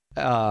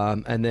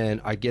 And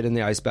then I get in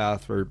the ice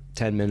bath for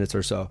 10 minutes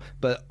or so.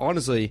 But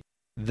honestly,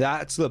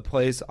 that's the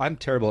place. I'm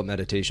terrible at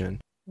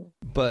meditation,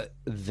 but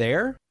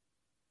there,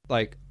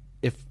 like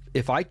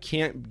if I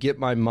can't get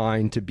my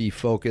mind to be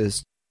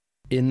focused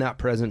in that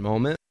present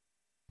moment,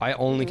 I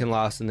only can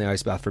last in the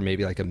ice bath for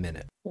maybe like a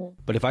minute.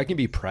 But if I can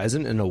be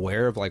present and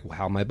aware of like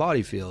how my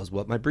body feels,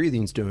 what my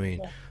breathing's doing,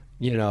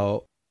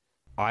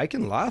 I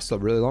can last a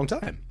really long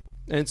time.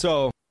 And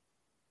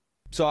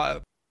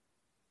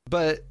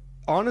but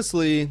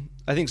honestly,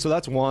 I think so.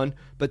 That's one.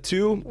 But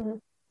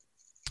two,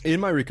 in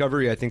my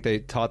recovery, I think they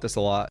taught this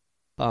a lot.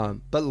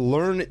 But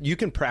you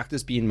can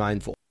practice being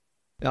mindful.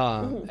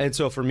 And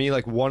so for me,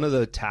 like one of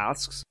the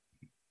tasks,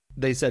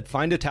 they said,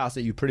 find a task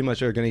that you pretty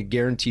much are going to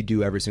guarantee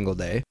do every single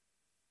day,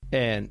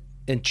 and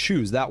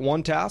choose that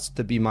one task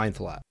to be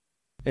mindful at.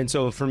 And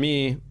so for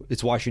me,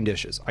 it's washing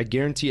dishes. I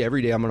guarantee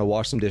every day I'm going to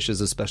wash some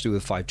dishes, especially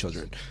with 5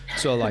 children.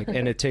 So like,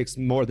 and it takes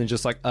more than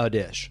just like a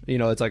dish,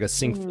 it's like a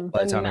sink full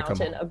by the time I come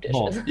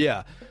home.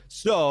 Yeah.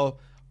 So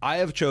I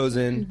have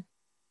chosen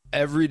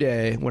every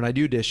day when I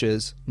do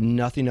dishes,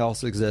 nothing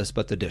else exists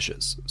but the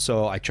dishes.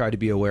 So I try to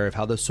be aware of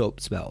how the soap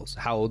smells,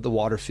 how the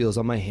water feels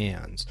on my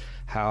hands,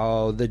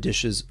 how the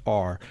dishes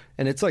are.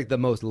 And it's like the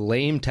most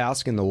lame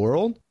task in the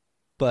world,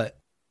 but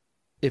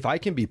if I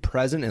can be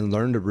present and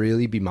learn to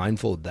really be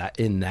mindful of that,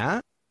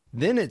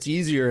 then it's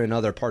easier in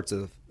other parts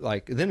of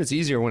then it's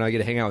easier when I get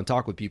to hang out and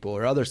talk with people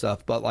or other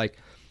stuff. But like,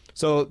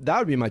 so that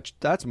would be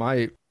that's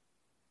my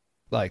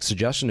like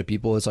suggestion to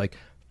people is like,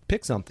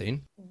 pick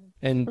something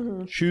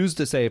and choose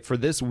to say, for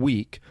this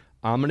week,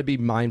 I'm going to be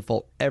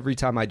mindful every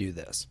time I do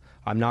this.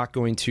 I'm not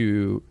going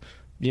to,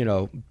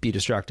 be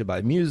distracted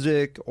by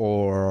music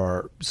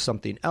or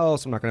something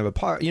else. I'm not going to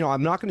have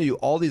I'm not going to do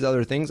all these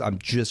other things. I'm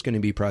just going to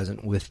be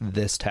present with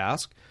this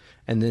task,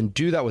 and then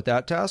do that with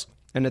that task.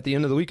 And at the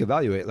end of the week,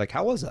 evaluate, like,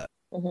 how was that?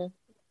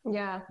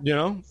 Yeah.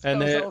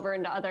 And then over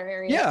into other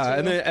areas. Yeah.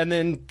 Too. And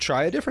then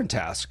try a different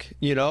task,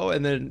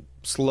 and then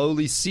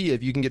slowly see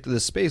if you can get to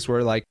this space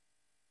where like,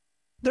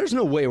 there's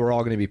no way we're all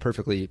going to be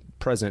perfectly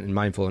present and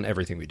mindful in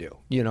everything we do.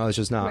 You know, it's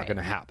just not going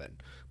to happen.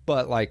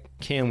 But like,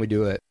 can we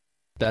do it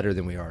better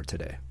than we are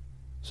today?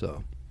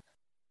 So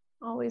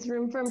always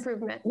room for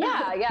improvement.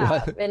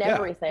 Yeah. In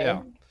everything.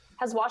 Yeah.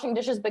 Has washing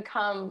dishes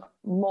become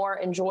more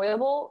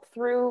enjoyable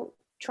through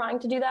trying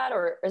to do that,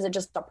 or is it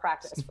just a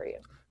practice for you?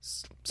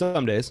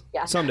 Some days.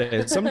 Yeah. Some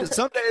days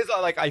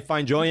I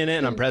find joy in it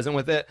and I'm present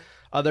with it.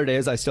 Other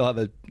days I still have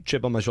a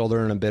chip on my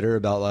shoulder and I'm bitter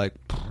about like,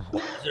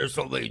 there's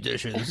so many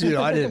dishes. You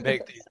know, I didn't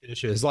make these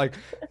dishes. Like,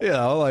 you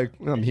know, like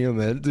I'm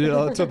human. You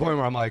know, to the point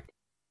where I'm like,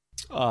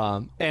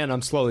 and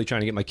I'm slowly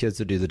trying to get my kids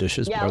to do the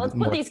dishes. Yeah, let's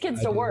put these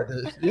kids to work.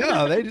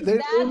 Yeah, they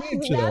I'm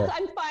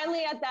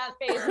finally at that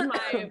phase of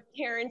my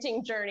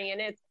parenting journey, and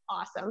it's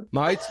awesome.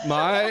 My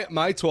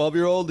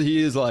 12-year-old,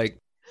 he's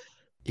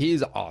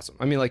awesome.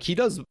 I mean, like he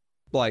does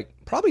like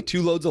probably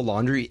 2 loads of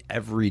laundry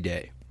every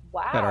day.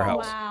 Wow. At our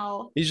house.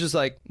 Wow. He's just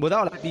like,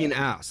 without being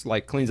asked,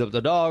 like cleans up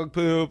the dog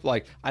poop.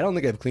 Like, I don't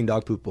think I've cleaned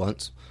dog poop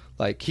once.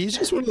 Like, he's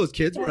just one of those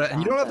kids where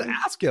you don't have to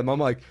ask him.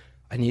 I'm like,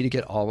 I need to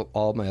get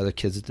all my other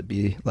kids to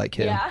be like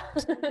him. Yeah.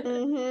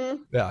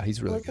 Yeah,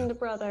 he's really Listen good. to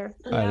brother.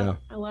 I know.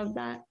 I love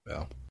that.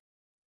 Yeah.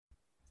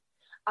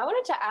 I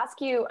wanted to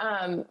ask you,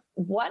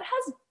 what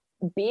has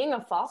being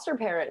a foster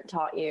parent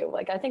taught you?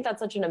 Like, I think that's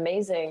such an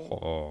amazing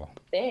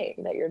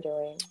thing that you're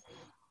doing.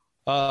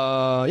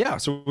 Yeah.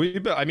 So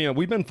we've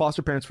been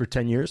foster parents for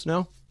 10 years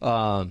now.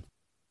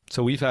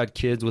 So we've had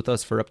kids with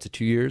us for up to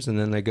 2 years, and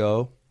then they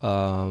go.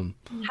 How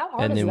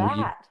hard is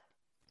that?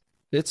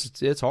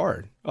 It's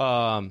hard.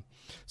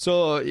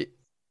 So,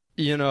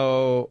 you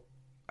know,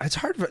 it's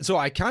hard. So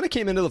I kind of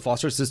came into the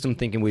foster system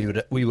thinking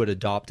we would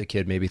adopt a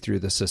kid maybe through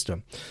the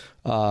system.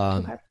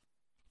 And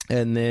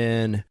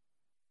then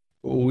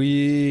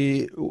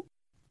we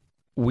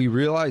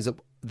realized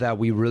that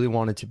we really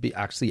wanted to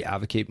actually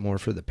advocate more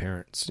for the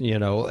parents, you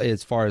know,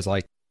 as far as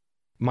like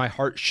my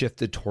heart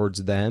shifted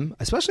towards them,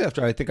 especially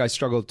after I think I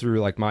struggled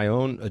through like my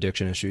own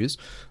addiction issues.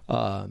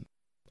 All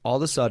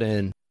of a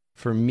sudden,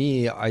 for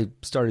me, I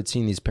started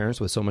seeing these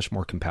parents with so much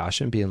more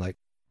compassion, being like,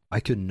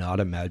 I could not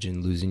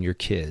imagine losing your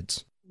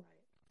kids,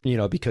 you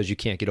know, because you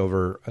can't get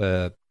over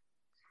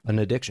an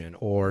addiction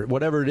or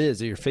whatever it is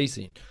that you're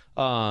facing.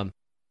 So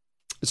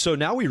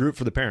now we root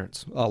for the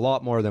parents a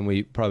lot more than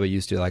we probably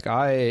used to. Like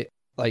right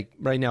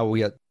now we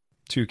got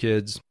 2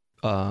 kids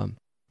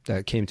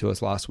that came to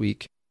us last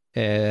week,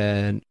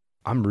 and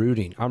I'm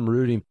rooting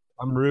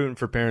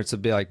for parents to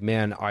be like,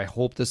 man, I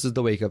hope this is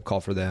the wake up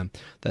call for them,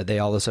 that they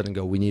all of a sudden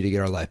go, we need to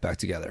get our life back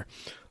together.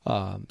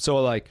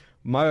 So like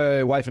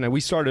my wife and I, we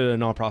started a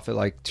nonprofit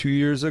like 2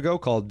 years ago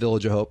called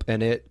Village of Hope,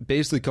 and it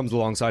basically comes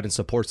alongside and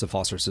supports the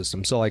foster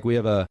system. So like we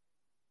have a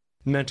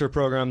mentor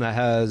program that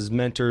has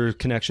mentor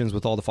connections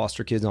with all the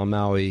foster kids on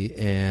Maui,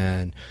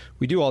 and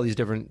we do all these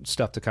different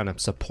stuff to kind of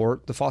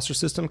support the foster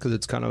system, because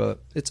it's kind of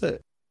it's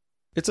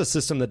a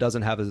system that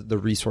doesn't have the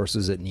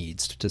resources it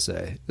needs to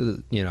say,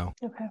 you know.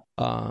 Okay.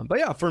 But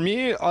yeah, for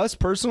us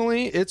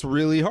personally, it's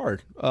really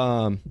hard.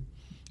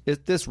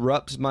 It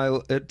disrupts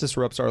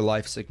our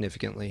life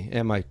significantly,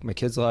 and my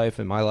kids' life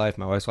and my life,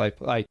 my wife's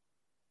life. Like,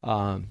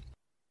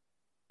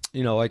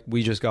 you know, like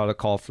we just got a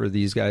call for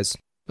these guys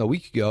a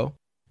week ago,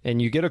 and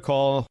you get a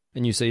call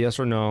and you say yes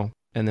or no,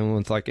 and then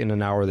with like in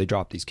an hour they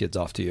drop these kids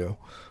off to you,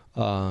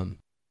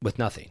 with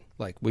nothing.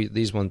 Like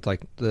these ones,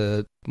 like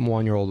the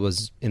 1-year-old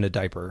was in a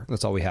diaper.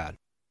 That's all we had.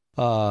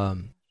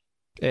 And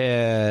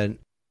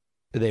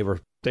they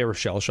were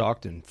shell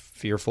shocked and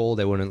fearful.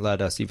 They wouldn't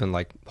let us even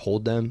like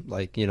hold them.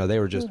 Like, you know, they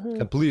were just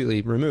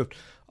completely removed.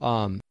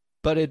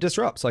 But it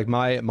disrupts like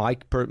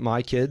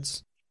my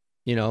kids,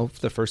 you know,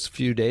 the first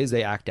few days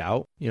they act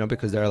out, you know,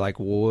 because they're like,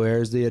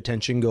 where's the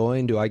attention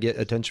going? Do I get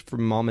attention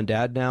from mom and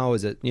dad now?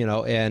 Is it, you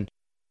know, and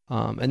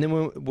then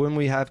when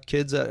we have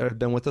kids that have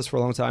been with us for a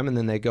long time and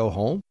then they go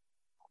home,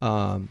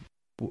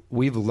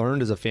 we've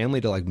learned as a family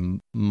to like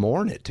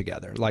mourn it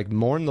together, like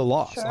mourn the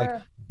loss,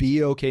 like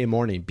be okay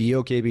mourning, be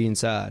okay being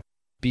sad,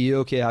 be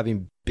okay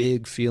having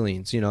big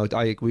feelings. You know,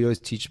 we always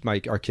teach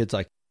our kids,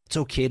 like, it's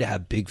okay to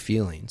have big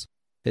feelings.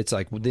 It's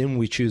like, then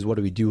we choose, what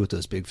do we do with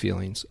those big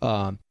feelings?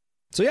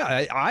 So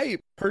yeah, I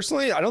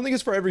personally, I don't think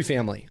it's for every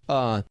family.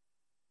 I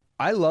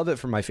love it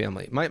for my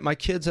family. My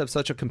kids have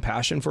such a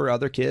compassion for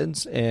other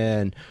kids,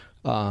 and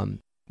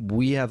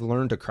we have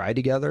learned to cry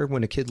together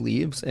when a kid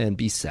leaves and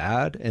be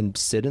sad and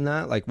sit in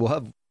that. Like we'll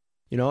have,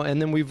 you know,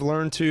 and then we've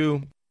learned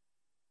to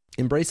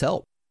embrace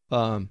help.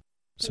 So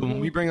when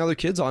we bring other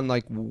kids on,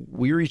 like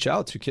we reach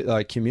out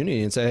to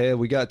community and say, hey,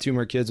 we got 2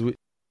 more kids,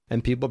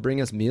 and people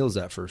bring us meals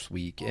that first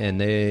week,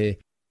 and they,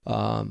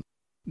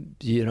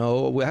 you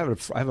know, I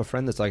have a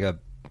friend that's like a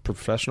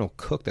professional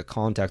cook that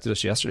contacted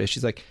us yesterday.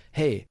 She's like,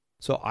 hey,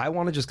 so I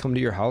want to just come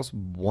to your house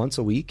once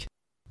a week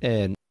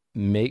and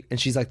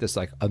she's like this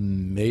like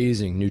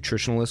amazing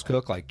nutritionalist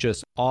cook, like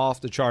just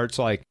off the charts.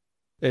 Like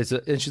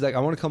and she's like, I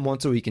want to come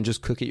once a week and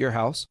just cook at your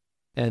house,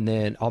 and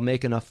then I'll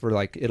make enough for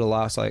like, it'll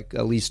last like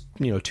at least,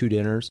 you know, 2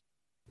 dinners.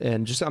 And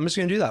I'm just going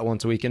to do that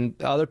once a week.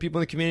 And other people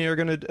in the community are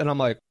going to, and I'm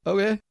like,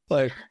 okay,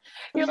 like,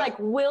 you're like,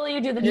 will you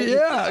do the dishes?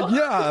 Yeah.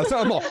 Yeah. So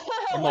I'm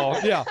all,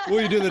 yeah.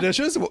 Will you do the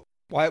dishes?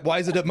 Why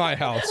is it at my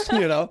house?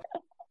 You know?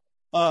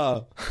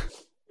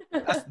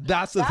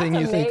 That's the thing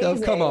you amazing. think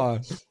of. Come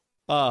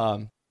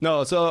on.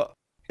 No, so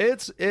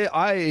it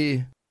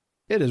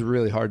is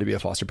really hard to be a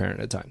foster parent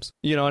at times,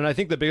 you know? And I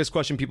think the biggest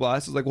question people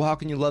ask is like, well, how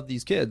can you love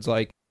these kids?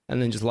 Like,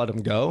 and then just let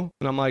them go.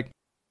 And I'm like,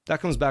 that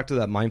comes back to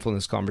that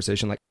mindfulness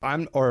conversation. Like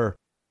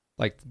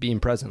like being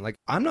present. Like,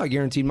 I'm not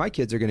guaranteed my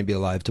kids are going to be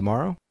alive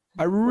tomorrow.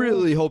 I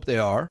really hope they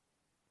are.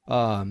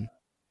 And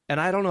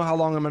I don't know how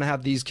long I'm going to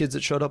have these kids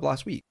that showed up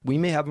last week. We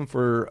may have them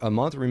for a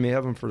month, or we may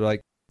have them for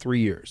like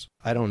 3 years.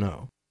 I don't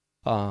know.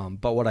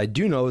 But what I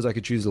do know is I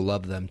could choose to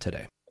love them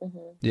today,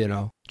 you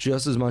know,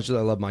 just as much as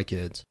I love my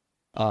kids.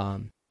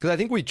 Because I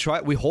think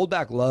we hold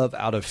back love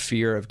out of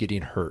fear of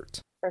getting hurt.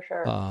 For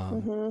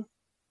sure.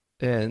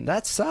 And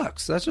that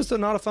sucks. That's just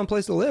not a fun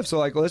place to live. So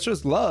like, let's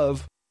just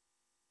love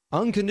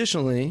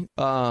unconditionally.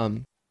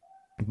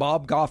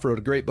 Bob Goff wrote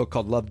a great book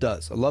called Love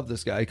Does. I love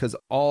this guy because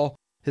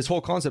his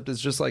whole concept is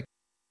just like,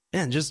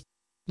 man, just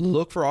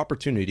look for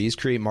opportunities,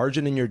 create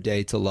margin in your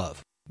day to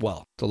love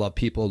well, to love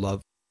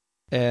people,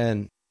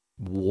 and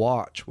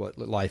watch what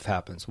life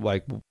happens.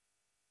 Like,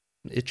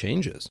 it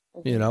changes,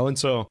 you know? And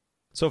so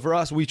for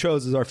us, we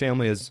chose as our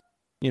family as,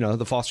 you know,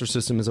 the foster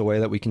system is a way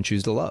that we can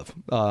choose to love,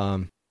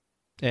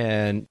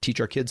 and teach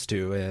our kids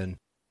to. And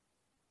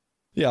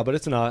yeah, but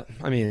it's not,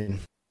 I mean,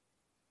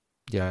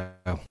 yeah,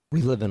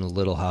 we live in a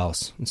little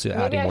house. And so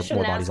maybe adding I more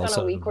shouldn't bodies ask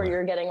also. on a week where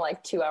you're getting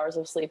like 2 hours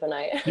of sleep a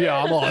night. Yeah,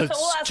 I'm all, We'll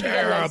it's ask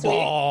again next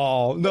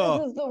terrible. No.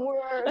 This is the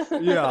worst.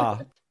 Yeah.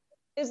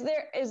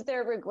 Is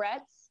there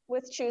regrets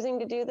with choosing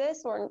to do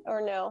this or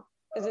no?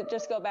 Does it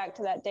just go back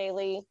to that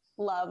daily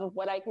love of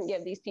what I can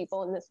give these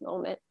people in this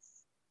moment?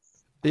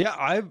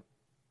 Yeah,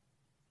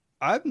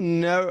 I've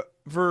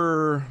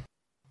never,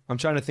 I'm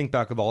trying to think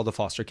back of all the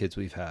foster kids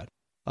we've had.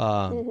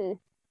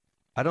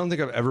 I don't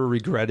think I've ever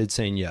regretted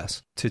saying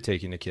yes to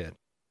taking a kid.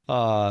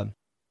 I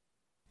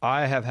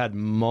have had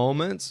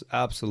moments,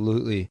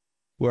 absolutely,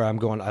 where I'm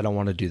going, I don't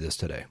want to do this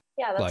today.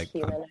 Yeah, that's like,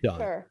 human. I'm done.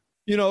 Sure.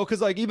 You know, because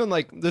like even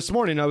like this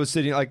morning, I was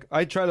sitting, like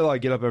I try to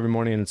like get up every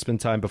morning and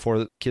spend time before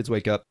the kids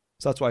wake up.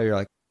 So that's why you're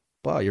like,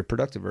 wow, you're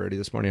productive already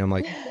this morning. I'm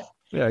like,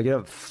 yeah, I get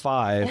up at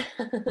 5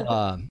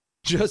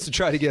 just to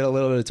try to get a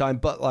little bit of time.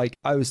 But like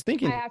I was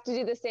thinking, I have to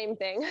do the same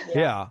thing.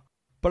 Yeah.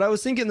 But I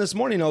was thinking this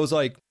morning, I was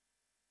like,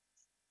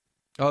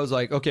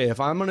 okay,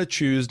 if I'm going to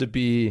choose to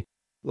be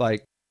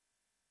like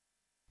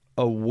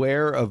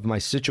aware of my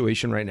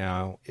situation right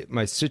now,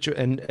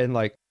 and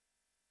like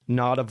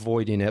not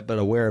avoiding it, but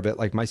aware of it.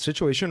 Like my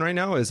situation right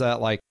now is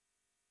that like,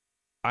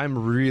 I'm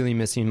really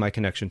missing my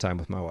connection time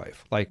with my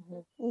wife. Like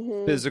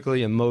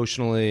physically,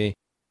 emotionally,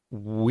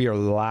 we are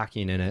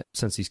lacking in it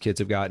since these kids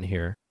have gotten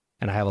here.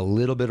 And I have a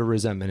little bit of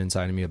resentment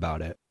inside of me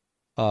about it.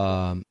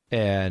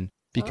 And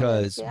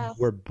because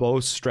we're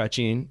both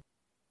stretching,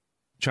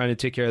 trying to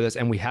take care of this,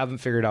 and we haven't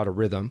figured out a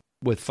rhythm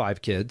with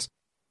 5 kids.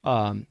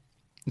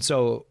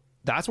 So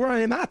that's where I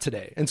am at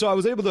today. And so I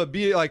was able to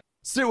be like,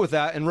 sit with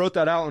that and wrote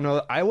that out.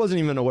 And I wasn't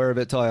even aware of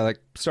it till I like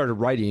started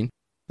writing.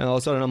 And all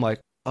of a sudden I'm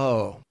like,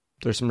 oh,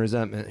 there's some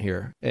resentment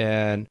here.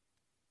 And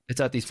it's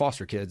at these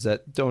foster kids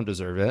that don't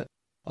deserve it.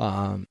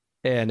 And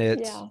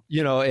it's,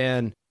 you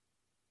know,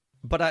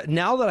 but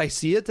now that I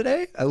see it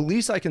today, at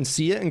least I can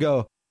see it and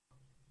go,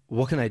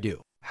 what can I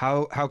do?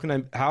 How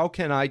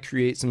can I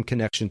create some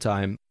connection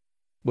time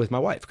with my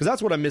wife? Because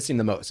that's what I'm missing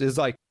the most is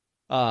like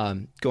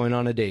going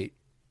on a date,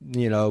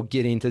 you know,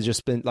 getting to just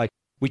spend, like,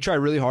 we try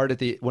really hard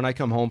when I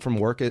come home from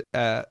work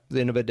at the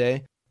end of a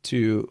day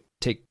to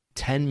take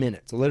 10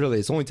 minutes, literally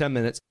it's only 10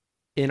 minutes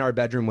in our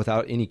bedroom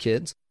without any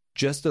kids,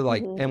 just to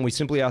like, and we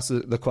simply ask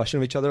the question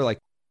of each other, like,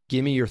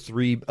 give me your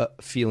 3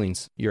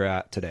 feelings you're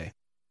at today.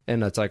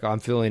 And it's like, I'm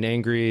feeling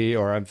angry,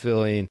 or I'm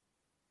feeling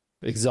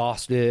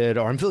exhausted,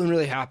 or I'm feeling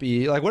really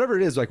happy, like whatever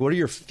it is, like, what are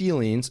your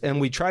feelings? And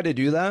we try to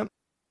do that.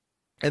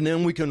 And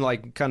then we can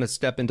like kind of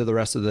step into the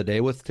rest of the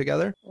day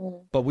together.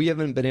 But we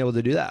haven't been able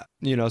to do that,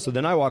 you know? So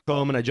then I walk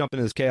home and I jump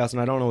into this chaos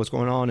and I don't know what's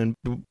going on. And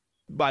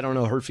I don't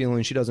know her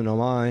feelings. She doesn't know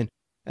mine.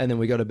 And then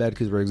we go to bed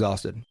because we're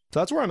exhausted.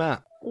 So that's where I'm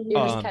at.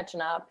 You're just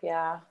catching up.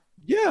 Yeah.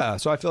 Yeah.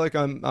 So I feel like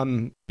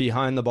I'm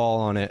behind the ball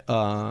on it.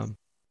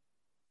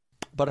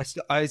 But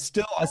I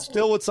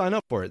still would sign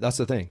up for it. That's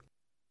the thing.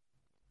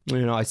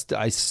 You know,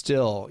 I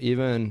still,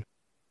 even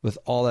with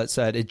all that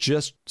said, it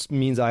just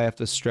means I have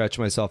to stretch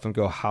myself and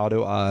go, how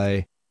do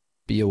I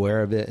be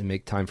aware of it and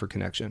make time for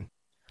connection?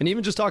 And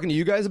even just talking to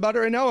you guys about it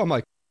right now, I'm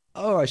like,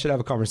 oh, I should have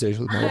a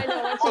conversation with my wife.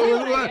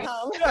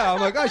 Yeah,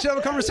 I'm like, I should have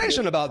a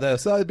conversation about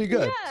this. That'd be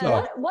good. Yeah.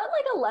 So. What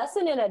like a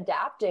lesson in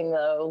adapting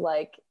though?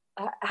 Like,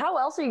 how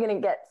else are you going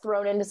to get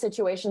thrown into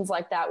situations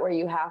like that where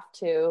you have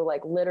to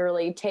like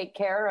literally take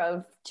care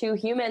of 2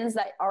 humans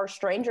that are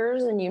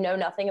strangers and you know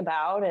nothing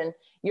about, and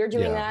you're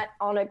doing that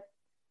on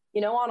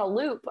a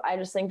loop? I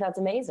just think that's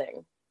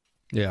amazing.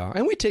 Yeah.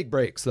 And we take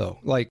breaks though.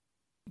 Like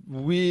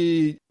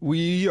we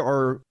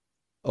are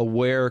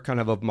aware kind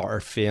of our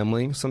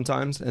family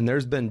sometimes. And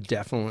there's been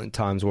definitely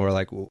times where we're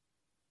like,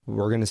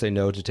 we're going to say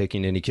no to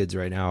taking any kids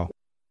right now.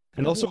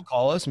 And also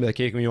call us and be like,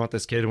 hey, can you want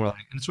this kid? And we're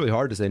like, and it's really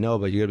hard to say no,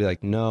 but you gotta be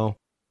like, no,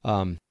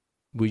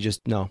 we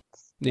just, no,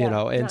 you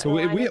know? And so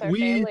we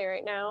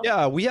right now.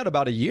 Yeah, we had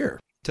about a year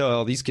till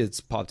all these kids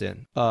popped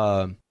in,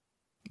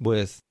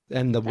 that's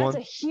a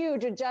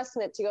huge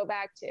adjustment to go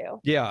back to.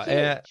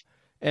 Yeah.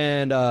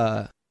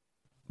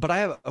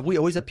 But we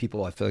always have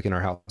people, I feel like, in our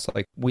house.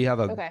 Like we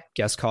have a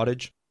guest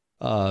cottage.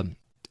 And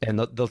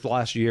the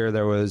last year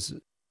there was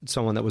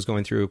someone that was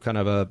going through kind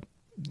of a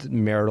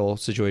marital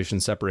situation,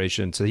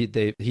 separation. So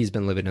he's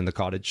been living in the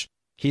cottage.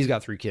 He's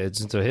got 3 kids.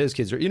 And so his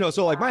kids are,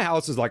 so like my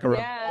house is like a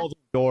revolving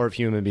door of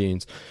human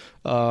beings.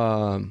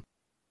 So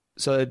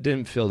it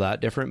didn't feel that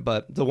different.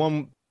 But the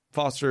one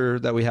foster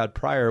that we had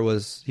prior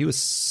he's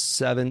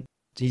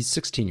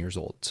 16 years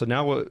old. So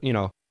now, we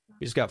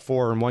just got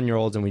 4 and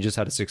 1-year-olds, and we just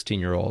had a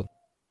 16-year-old.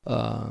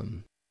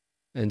 And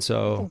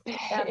so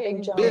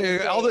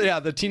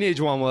the teenage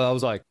one, I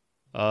was like,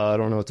 I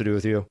don't know what to do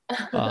with you.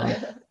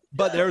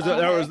 But there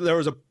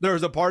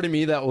was a part of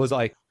me that was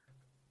like,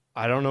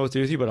 I don't know what to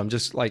do with you, but I'm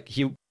just like,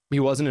 he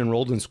wasn't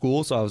enrolled in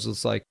school. So I was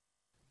just like,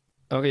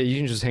 okay, you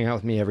can just hang out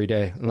with me every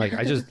day. And like,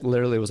 I just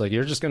literally was like,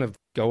 you're just going to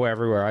go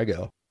everywhere I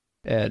go.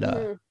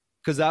 And,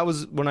 cause that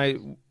was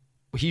when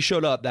he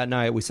showed up that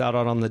night, we sat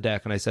out on the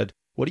deck and I said,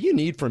 what do you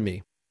need from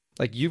me?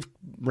 Like, you've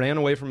ran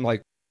away from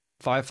like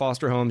 5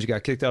 foster homes. You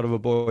got kicked out of a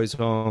boys'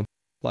 home.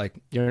 Like,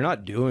 you're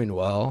not doing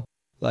well.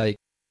 Like,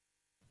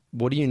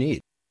 what do you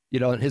need?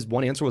 And his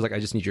one answer was like, I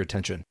just need your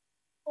attention.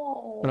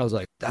 And I was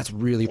like, that's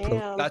really,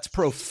 that's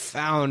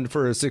profound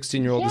for a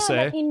 16-year-old to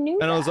say.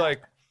 And I was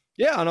like,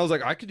 and I was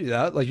like, I could do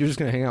that. Like, you're just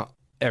going to hang out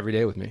every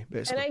day with me,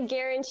 basically. And I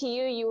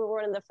guarantee you were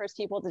one of the first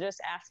people to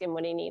just ask him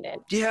what he needed.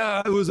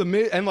 Yeah, it was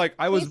amazing. And like,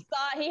 he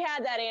thought he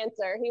had that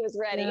answer. He was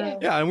ready.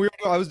 Yeah. And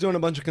I was doing a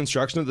bunch of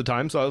construction at the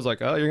time. So I was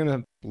like, oh, you're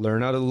going to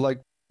learn how to like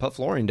put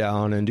flooring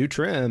down and do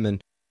trim.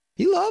 And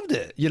he loved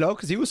it,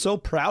 because he was so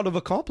proud of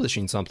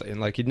accomplishing something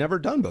like he'd never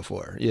done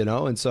before,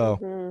 and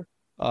so,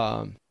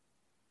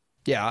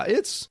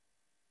 it's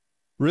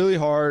really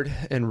hard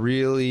and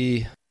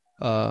really,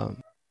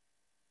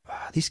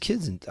 these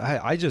kids,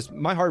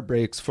 my heart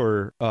breaks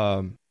for,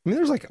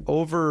 there's like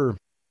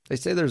they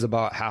say there's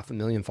about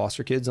 500,000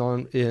 foster kids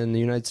in the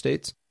United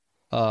States.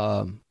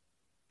 And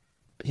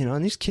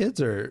these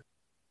kids are,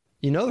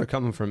 they're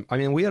coming from,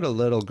 we had a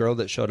little girl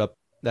that showed up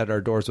at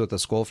our doors with a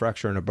skull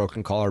fracture and a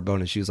broken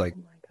collarbone, and she was like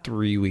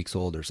 3 weeks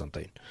old or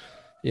something,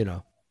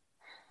 and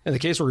the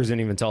caseworkers didn't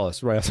even tell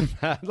us right off the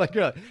bat. Like,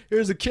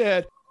 here's a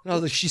kid, and I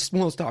was like, she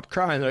won't stop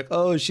crying. They're like,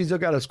 oh, she's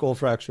got a skull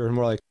fracture, and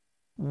we're like,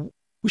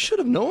 we should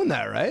have known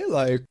that, right?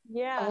 Like,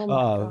 oh my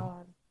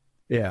God.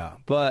 Yeah,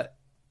 but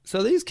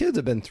so these kids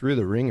have been through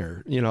the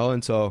ringer,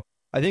 and so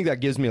I think that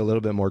gives me a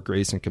little bit more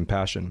grace and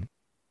compassion.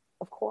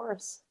 Of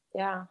course,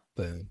 yeah.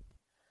 But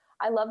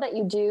I love that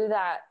you do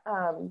that,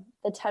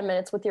 the 10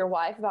 minutes with your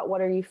wife about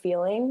what are you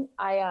feeling.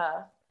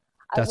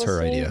 That's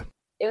her idea.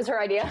 It was her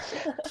idea.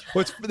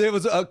 It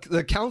was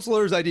the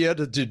counselor's idea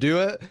to do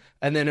it,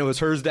 and then it was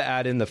hers to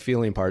add in the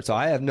feeling part. So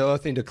I have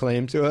nothing to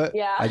claim to it.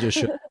 Yeah. I just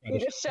show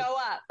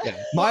up. Yeah.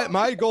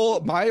 My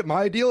goal, my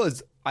ideal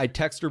is I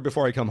text her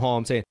before I come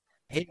home saying,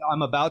 hey,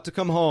 I'm about to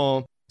come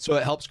home. So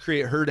it helps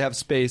create her to have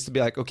space to be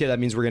like, okay, that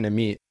means we're going to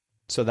meet.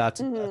 So that's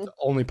the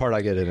only part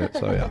I get in it.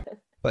 So yeah.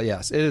 But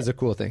yes, it is a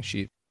cool thing.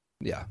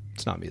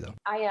 It's not me though.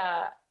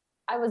 I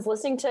was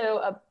listening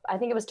to I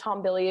think it was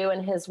Tom Bilyeu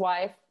and his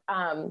wife.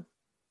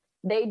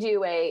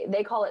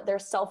 They call it their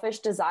selfish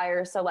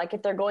desire. So like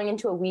if they're going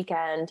into a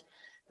weekend,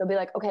 they'll be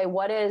like, okay,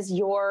 what is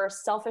your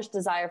selfish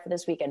desire for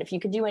this weekend? If you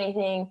could do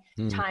anything,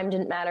 time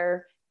didn't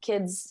matter,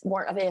 kids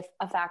weren't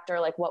a factor,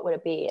 like what would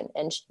it be?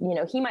 And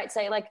he might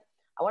say like,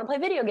 I want to play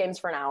video games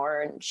for an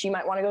hour, and she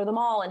might want to go to the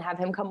mall and have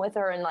him come with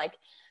her. And like,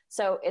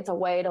 so it's a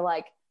way to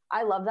like,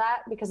 I love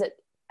that because it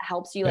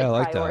helps you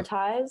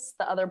prioritize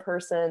the other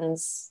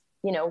person's,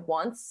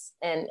 wants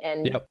and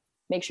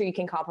make sure you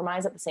can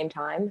compromise at the same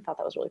time. I thought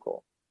that was really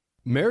cool.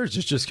 Marriage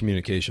is just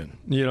communication.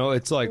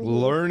 It's like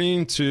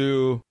learning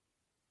to,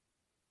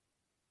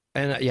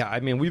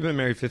 and we've been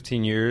married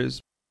 15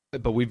 years,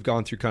 but we've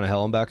gone through kind of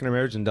hell and back in our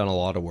marriage and done a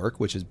lot of work,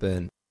 which has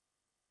been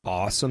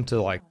awesome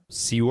to like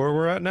see where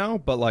we're at now.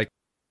 But like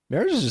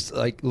marriage is just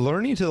like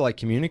learning to like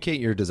communicate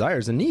your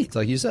desires and needs.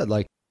 Like you said,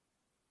 like,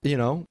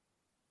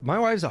 my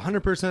wife's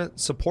 100%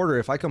 supporter.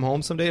 If I come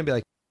home someday and be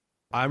like,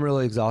 I'm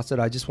really exhausted,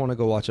 I just want to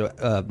go watch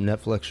a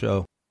Netflix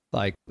show.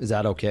 Like, is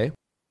that okay?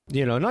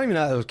 Not even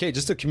that okay,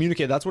 just to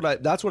communicate. That's what I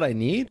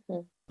need.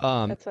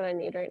 That's what I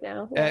need right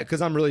now.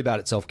 Because I'm really bad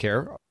at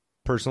self-care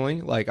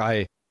personally. Like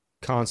I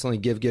constantly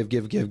give.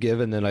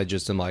 And then I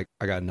just am like,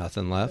 I got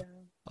nothing left.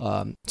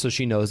 Yeah. So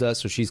she knows that.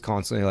 So she's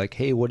constantly like,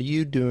 hey, what are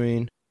you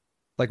doing?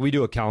 Like we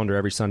do a calendar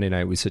every Sunday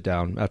night. We sit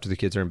down after the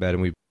kids are in bed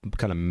and we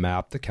kind of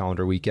map the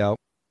calendar week out.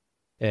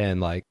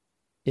 And like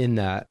in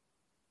that,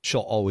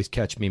 she'll always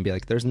catch me and be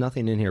like, there's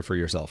nothing in here for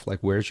yourself. Like,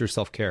 where's your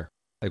self-care?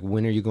 Like,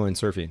 when are you going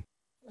surfing?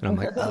 And I'm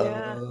like,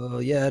 oh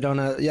yeah, I don't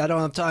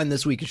have time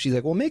this week. And she's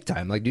like, well, make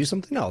time, like do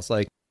something else.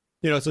 Like,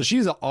 so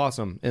she's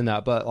awesome in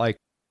that. But like,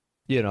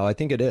 I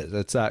think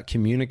it's that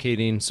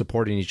communicating,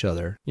 supporting each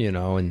other,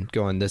 and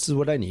going, this is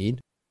what I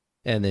need.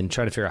 And then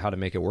trying to figure out how to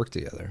make it work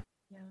together.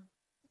 Yeah.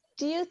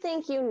 Do you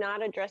think you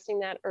not addressing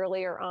that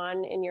earlier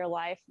on in your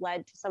life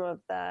led to some of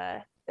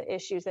the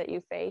issues that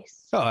you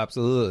face? Oh,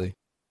 absolutely.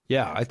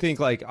 Yeah. I think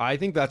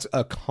that's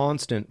a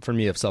constant for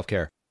me of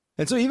self-care.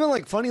 And so even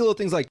like funny little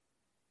things like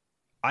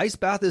ice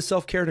bath is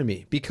self-care to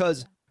me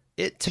because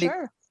it takes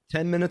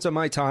 10 minutes of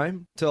my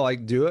time to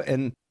like do it.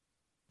 And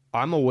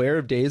I'm aware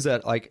of days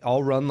that like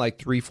I'll run like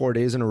 3-4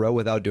 days in a row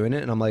without doing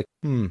it. And I'm like,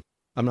 I'm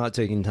not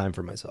taking time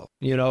for myself,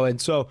 And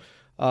so,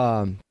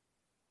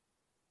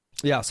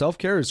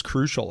 self-care is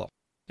crucial.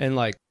 And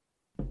like,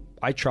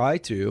 I try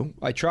to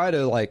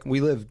like,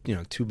 we live,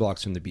 2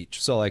 blocks from the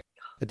beach. So like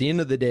at the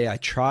end of the day, I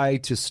try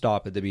to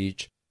stop at the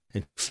beach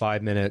in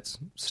 5 minutes,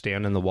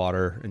 stand in the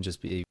water and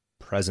just be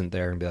present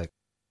there and be like,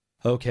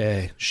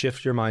 okay,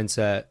 shift your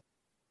mindset,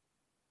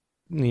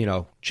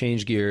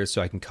 change gears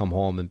so I can come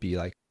home and be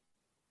like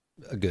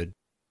a good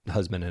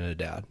husband and a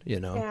dad,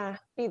 Yeah,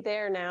 be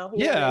there now.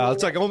 Yeah,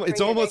 it's like,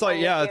 it's almost like,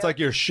 it's like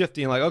you're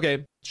shifting, like,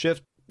 okay,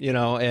 shift,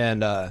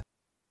 and,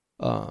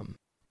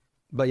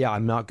 but yeah,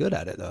 I'm not good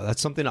at it though.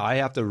 That's something I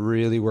have to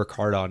really work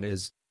hard on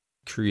is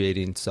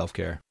creating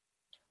self-care.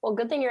 Well,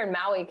 good thing you're in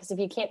Maui, because if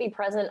you can't be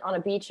present on a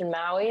beach in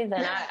Maui,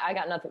 then I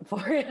got nothing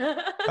for you.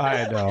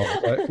 I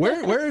know.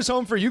 Where is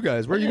home for you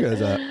guys? Where are you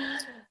guys at?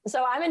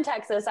 So I'm in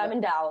Texas. I'm in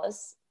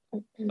Dallas.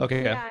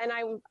 Okay. Yeah, and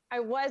I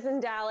was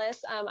in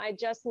Dallas. I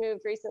just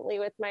moved recently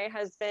with my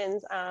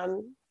husband's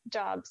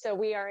job. So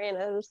we are in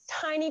a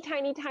tiny,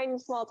 tiny, tiny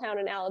small town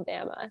in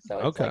Alabama.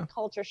 So it's like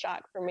culture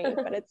shock for me,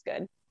 but it's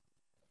good.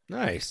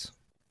 Nice.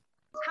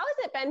 How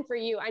has it been for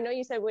you? I know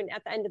you said when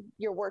at the end of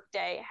your work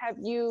day,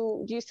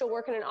 do you still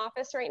work in an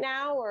office right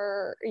now,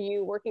 or are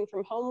you working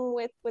from home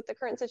with the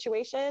current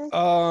situation?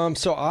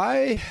 So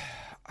I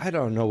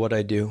don't know what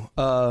I do.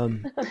 What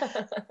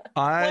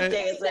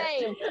day is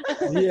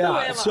it?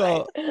 Yeah.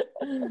 So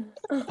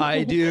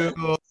I do,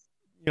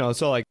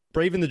 so like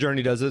Braving the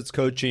Journey does its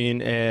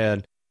coaching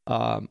and,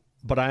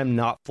 but I'm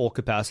not full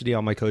capacity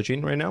on my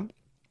coaching right now.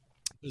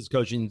 This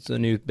coaching's a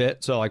new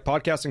bit. So like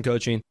podcast and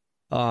coaching.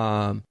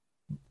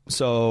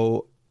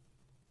 So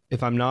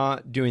if I'm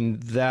not doing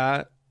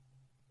that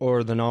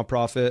or the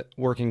nonprofit,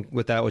 working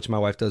with that, which my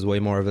wife does way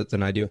more of it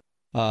than I do,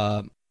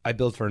 I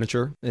build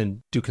furniture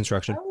and do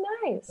construction.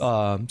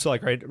 Oh, nice.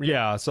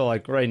 So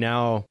like right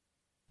now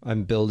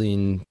I'm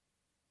building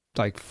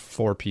like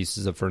 4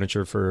 pieces of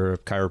furniture for a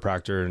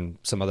chiropractor and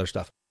some other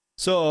stuff.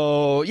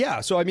 So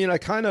yeah, so I mean, I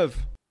kind of,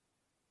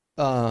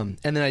 and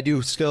then I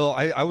do still,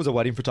 I was a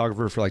wedding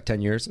photographer for like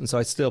 10 years. And so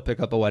I still pick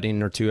up a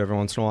wedding or 2 every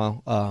once in a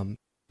while.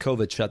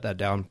 COVID shut that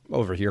down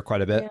over here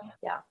quite a bit.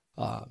 Yeah.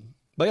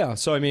 But yeah,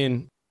 so I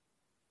mean,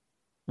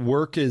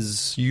 work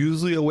is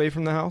usually away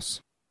from the house.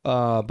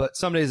 But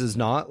some days it's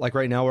not. Like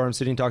right now where I'm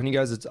sitting talking to you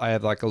guys, I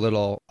have like a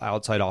little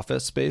outside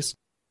office space.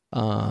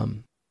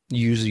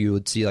 Usually you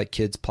would see like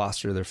kids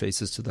plaster their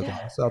faces to the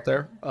glass out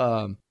there.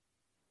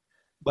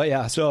 But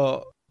yeah,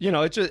 so,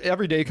 it's just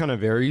every day kind of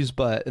varies,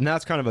 and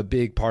that's kind of a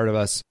big part of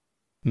us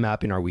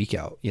mapping our week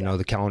out,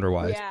 the calendar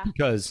wise,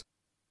 because,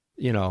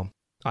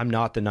 I'm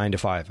not the 9 to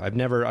 5. I don't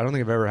think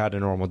I've ever had a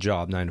normal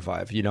job 9 to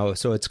 5,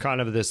 so it's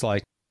kind of this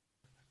like,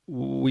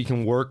 we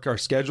can work our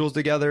schedules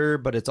together,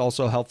 but it's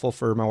also helpful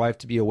for my wife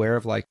to be aware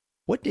of like,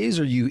 what days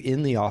are you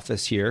in the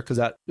office here? Because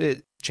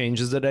it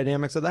changes the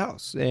dynamics of the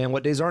house, and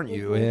what days aren't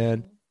you?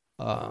 And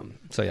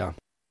so yeah,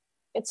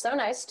 it's so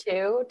nice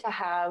too to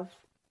have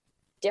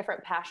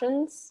different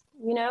passions,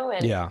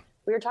 and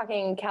we were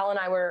talking, Cal and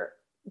I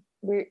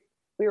we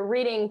were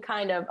reading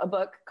kind of a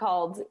book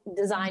called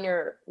Design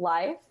Your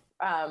Life.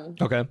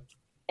 Okay.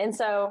 And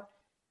so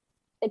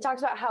it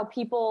talks about how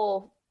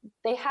people,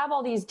 they have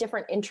all these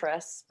different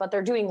interests, but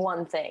they're doing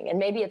one thing. And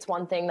maybe it's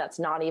one thing that's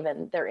not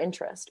even their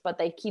interest, but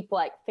they keep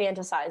like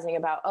fantasizing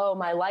about, oh,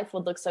 my life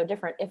would look so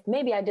different if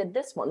maybe I did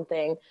this one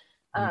thing.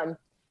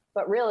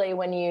 But really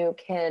when you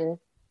can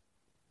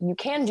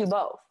do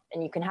both,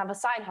 and you can have a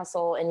side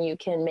hustle, and you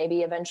can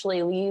maybe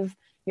eventually leave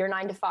your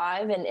 9 to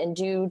 5 and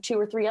do 2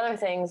 or 3 other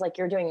things like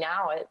you're doing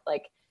now. It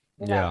like,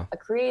 you have a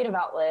creative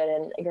outlet,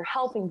 and you're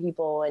helping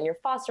people, and you're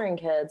fostering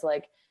kids.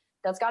 Like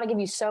that's got to give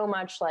you so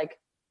much like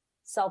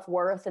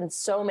self-worth and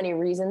so many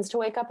reasons to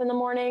wake up in the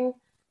morning.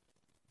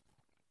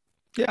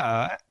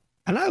 Yeah.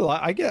 And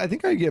I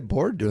think I get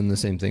bored doing the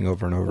same thing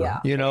over and over,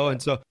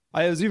 and so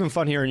it was even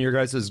fun hearing your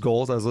guys'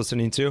 goals I was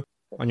listening to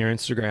on your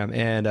Instagram.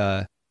 And,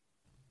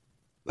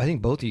 I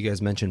think both of you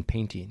guys mentioned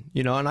painting,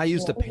 and I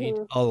used to paint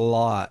a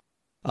lot.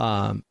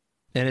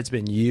 And it's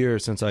been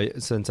years since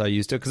I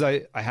used to, because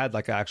I had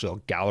like an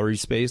actual gallery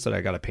space that I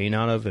got to paint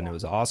out of, and it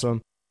was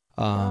awesome.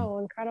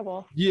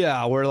 Incredible.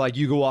 Yeah, where like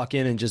you could walk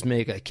in and just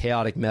make a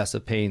chaotic mess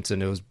of paints,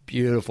 and it was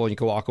beautiful. You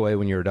could walk away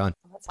when you were done.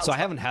 So I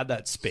haven't had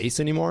that space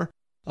anymore.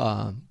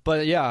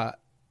 But yeah,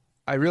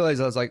 I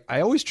realized I was like,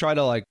 I always try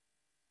to like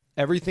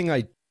everything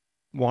I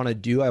want to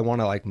do, I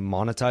want to like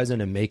monetize it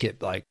and make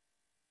it like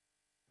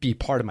be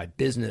part of my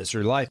business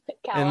or life.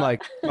 And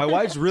like my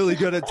wife's really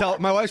good at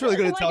telling me. Am I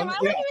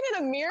looking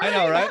in a mirror? I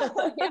know, right?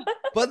 Yeah.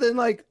 But then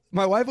like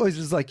my wife always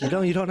is like, you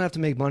don't have to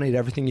make money at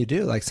everything you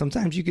do. Like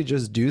sometimes you could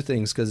just do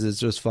things because it's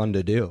just fun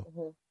to do.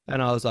 Mm-hmm.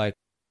 And I was like,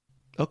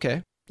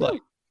 okay,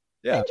 look,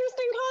 yeah,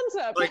 interesting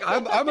concept. Like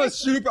I'm a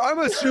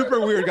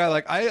super weird guy.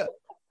 Like I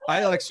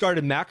like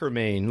started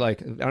macrameing.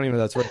 Like I don't even know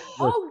that's right.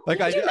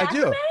 Like I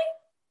do.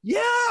 Yeah,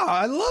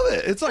 I love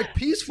it. It's like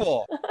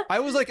peaceful. I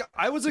was like,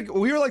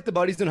 we were like the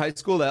buddies in high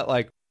school that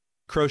like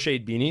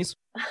crocheted beanies.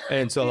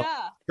 And so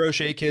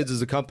Crochet Kids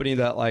is a company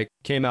that like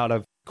came out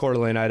of Coeur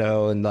d'Alene,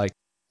 Idaho. And like,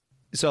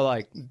 so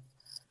like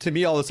to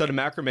me, all of a sudden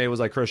macrame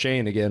was like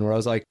crocheting again, where I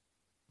was like,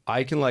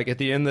 I can like at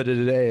the end of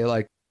the day,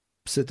 like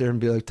sit there and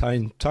be like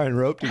tying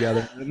rope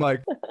together. And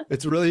like,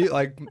 it's really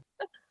like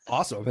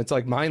awesome. It's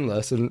like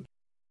mindless.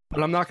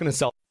 But I'm not going to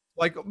sell.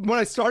 Like when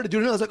I started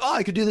doing it, I was like, oh,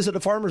 I could do this at a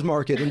farmer's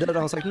market. And then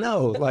I was like,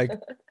 no, like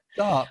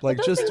stop. Like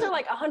those things are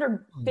like $150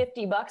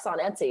 on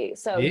Etsy.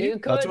 So you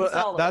could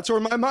sell them. That's where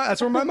my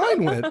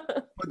mind went.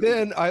 But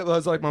then I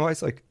was like, my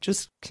wife's like,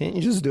 can't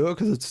you just do it?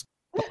 Cause it's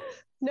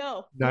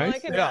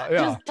nice. Yeah.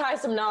 Just tie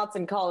some knots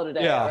and call it a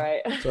day.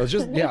 Right. So it's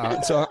just,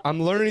 So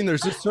I'm learning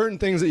there's just certain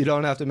things that you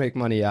don't have to make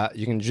money at.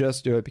 You can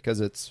just do it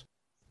because it's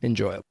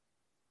enjoyable.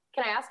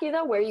 Can I ask you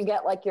though, where you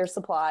get like your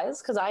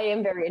supplies? Because I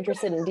am very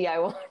interested in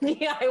DIY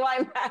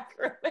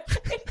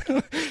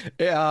macrame.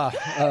 Yeah.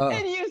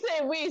 And you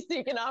say we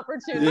seek an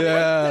opportunity.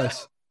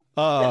 Yes.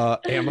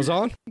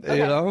 Amazon. Okay.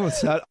 You know,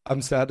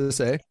 I'm sad to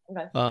say.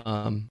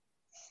 Okay.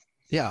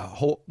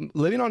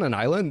 Living on an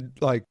island,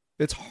 like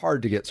it's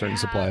hard to get certain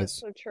supplies.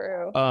 So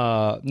true.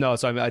 No,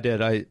 so I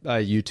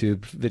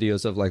YouTube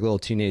videos of like little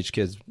teenage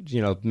kids,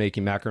 you know,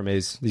 making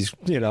macrames. These,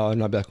 you know,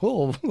 and I'm like,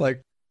 oh,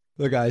 like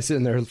the guy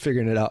sitting there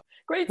figuring it out.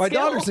 Great my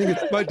daughters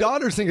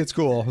think it's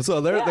cool,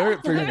 so they're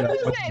figuring it out.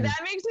 That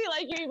makes me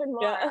like you even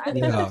more. I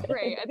think that's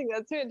great. I think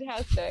that's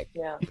fantastic.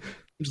 Yeah.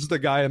 Just the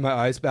guy in my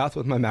ice bath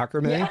with my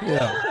macrame.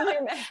 Yeah.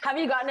 Have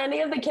you gotten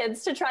any of the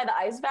kids to try the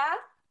ice bath?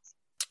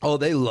 Oh,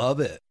 they love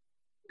it.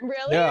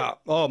 Really? Yeah.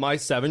 Oh, my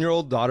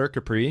 7-year-old daughter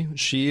Capri,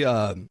 she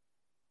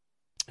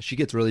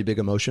gets really big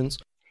emotions.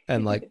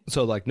 And like,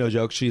 so like, no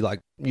joke, she like,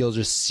 you'll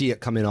just see it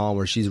coming on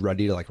where she's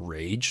ready to like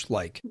rage,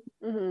 like,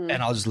 and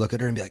I'll just look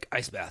at her and be like,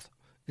 ice bath.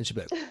 And she'll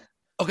be like,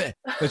 okay.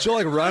 And she'll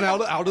like run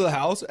out of the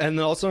house. And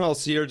then all of a sudden I'll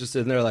see her just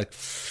sitting there like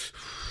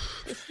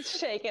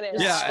shaking it.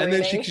 Yeah. And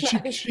then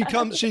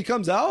she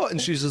comes out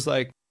and she's just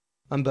like,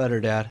 I'm better,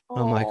 Dad.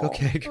 I'm like,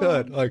 okay,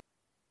 good. Like,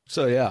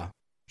 so yeah,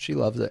 she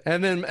loves it.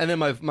 And then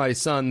my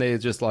son, they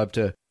just love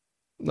to,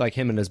 like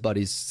him and his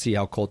buddies, see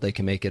how cold they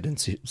can make it and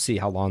see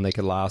how long they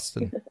can last.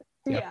 And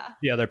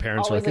yeah, their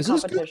parents always are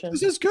like,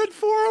 is this good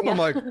for them? Yeah. I'm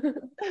like,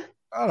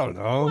 I don't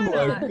know.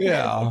 Like,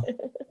 yeah.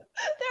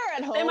 They're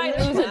at home. They might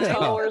lose a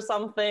toe or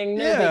something.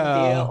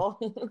 No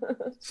big deal.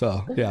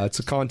 So yeah, it's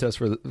a contest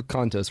for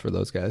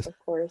those guys. Of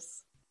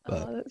course.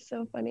 But, that's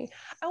so funny.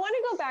 I want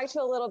to go back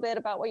to a little bit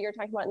about what you were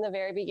talking about in the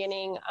very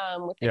beginning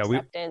with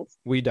acceptance.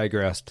 We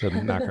digressed to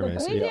macrame.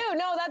 We do.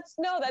 No,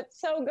 that's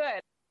so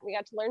good. We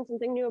got to learn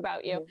something new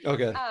about you.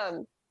 Okay.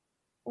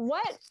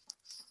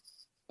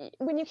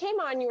 When you came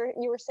on,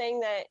 you were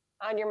saying that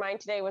on your mind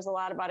today was a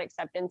lot about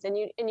acceptance, and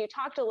you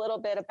talked a little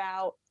bit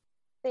about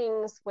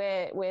things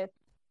with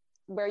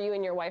where you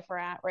and your wife are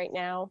at right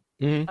now.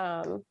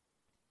 Mm-hmm.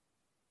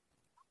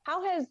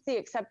 How has the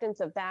acceptance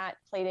of that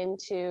played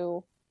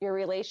into your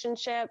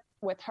relationship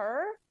with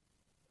her,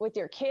 with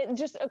your kid,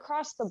 just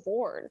across the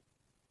board?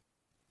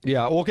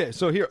 Yeah. Okay.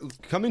 So here,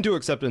 coming to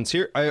acceptance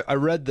here, I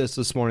read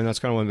this morning. That's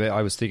kind of when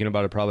I was thinking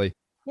about it probably.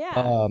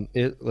 Yeah.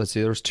 Let's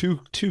see. There's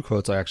two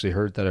quotes I actually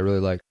heard that I really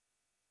like.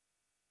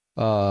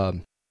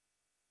 One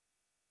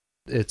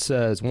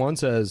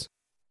says,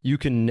 you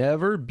can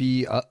never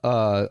be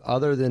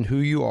other than who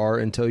you are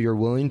until you're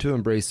willing to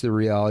embrace the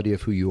reality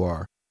of who you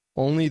are.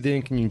 Only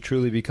then can you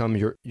truly become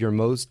who you're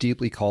most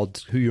deeply called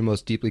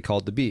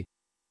to be.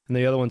 And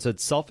the other one said,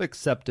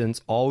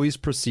 self-acceptance always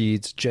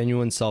precedes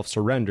genuine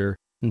self-surrender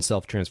and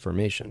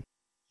self-transformation.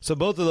 So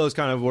both of those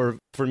kind of were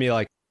for me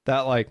like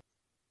that, like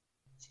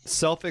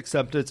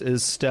self-acceptance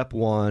is step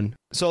one.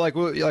 So like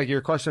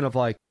your question of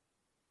like,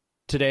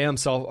 today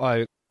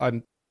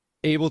I'm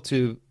able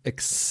to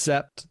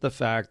accept the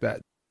fact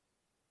that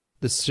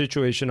the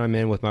situation I'm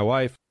in with my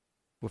wife,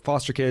 with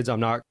foster kids, I'm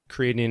not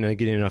creating and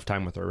getting enough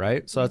time with her,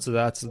 right? So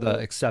that's the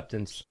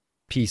acceptance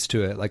piece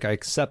to it. Like I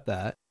accept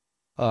that.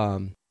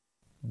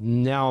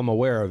 Now I'm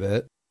aware of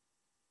it.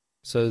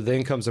 So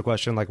then comes the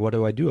question, like, what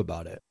do I do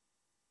about it?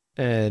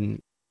 And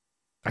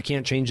I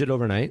can't change it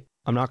overnight.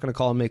 I'm not going to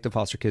call and make the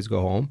foster kids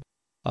go home.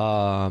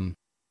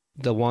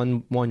 The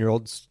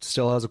 1-year-old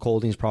still has a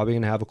cold. And he's probably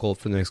going to have a cold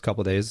for the next couple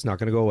of days. It's not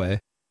going to go away.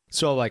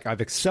 So like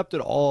I've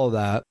accepted all of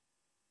that.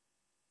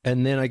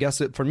 And then I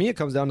guess for me, it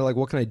comes down to like,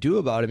 what can I do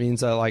about it? It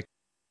means that like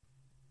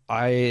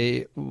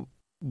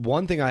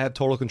one thing I have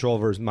total control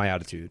over is my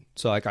attitude.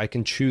 So like I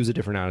can choose a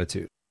different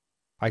attitude.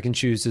 I can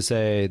choose to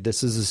say,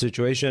 this is a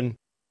situation.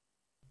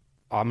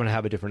 I'm going to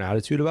have a different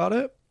attitude about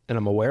it. And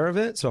I'm aware of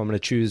it. So I'm going to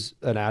choose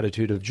an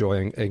attitude of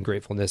joy and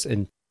gratefulness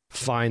and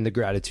find the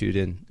gratitude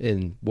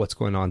in what's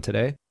going on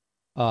today.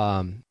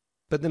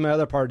 But then my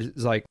other part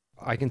is like,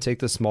 I can take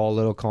the small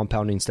little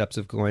compounding steps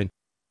of going,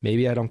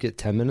 maybe I don't get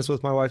 10 minutes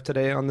with my wife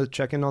today on the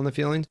check-in on the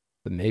feelings,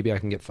 but maybe I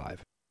can get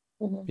 5,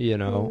 you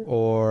know,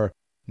 or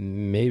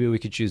maybe we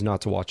could choose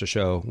not to watch a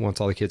show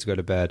once all the kids go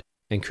to bed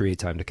and create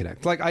time to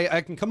connect. Like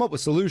I can come up with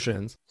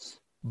solutions,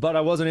 but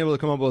I wasn't able to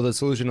come up with a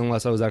solution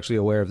unless I was actually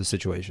aware of the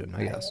situation,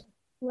 I guess.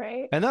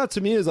 Right. And that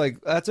to me is like,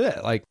 that's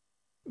it. Like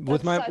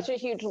with such a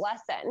huge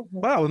lesson.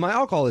 Wow. With my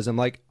alcoholism,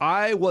 like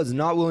I was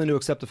not willing to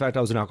accept the fact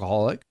I was an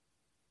alcoholic.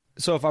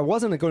 So if I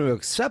wasn't going to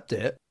accept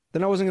it,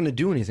 then I wasn't going to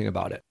do anything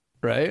about it.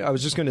 Right. I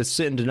was just going to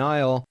sit in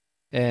denial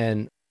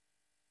and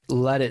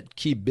let it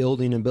keep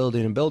building and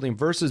building and building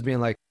versus being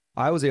like,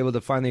 I was able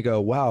to finally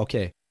go, wow,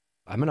 okay,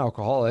 I'm an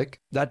alcoholic.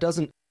 That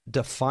doesn't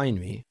define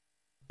me.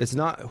 It's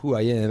not who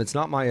I am. It's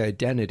not my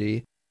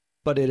identity,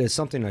 but it is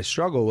something I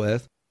struggle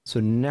with. So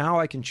now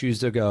I can choose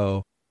to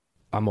go,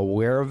 I'm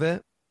aware of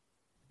it.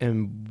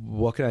 And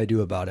what can I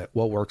do about it?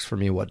 What works for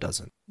me? What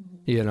doesn't,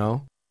 you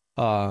know?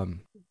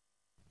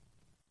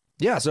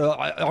 Yeah. So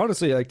I,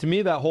 honestly, like to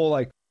me, that whole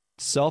like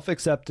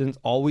self-acceptance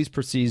always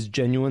precedes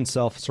genuine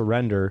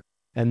self-surrender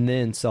and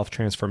then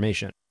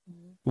self-transformation.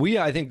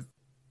 I think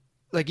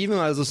like, even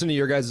when I was listening to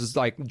your guys'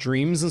 like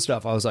dreams and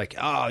stuff, I was like,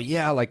 oh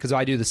yeah. Like, cause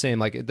I do the same,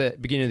 like at the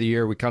beginning of the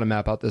year, we kind of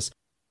map out this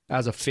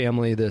as a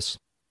family,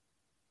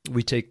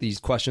 we take these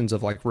questions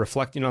of like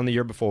reflecting on the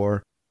year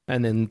before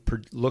and then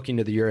looking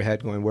to the year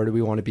ahead going, where do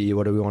we want to be?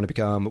 What do we want to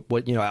become?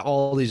 What, you know,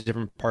 all these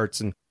different parts.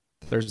 And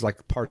there's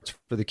like parts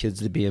for the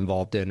kids to be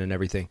involved in and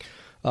everything.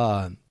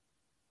 But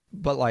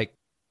like,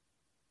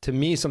 to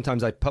me,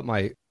 sometimes I put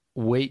my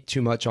weight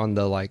too much on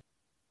the, like,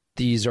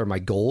 these are my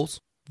goals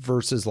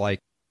versus like,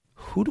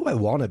 who do I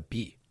want to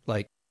be?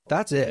 Like,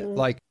 that's it.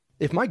 Like,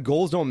 if my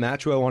goals don't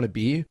match who I want to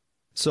be.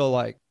 So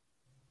like,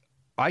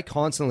 I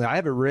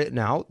have it written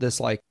out this,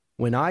 like,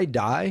 when I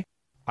die,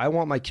 I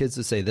want my kids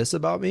to say this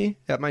about me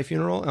at my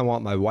funeral. I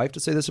want my wife to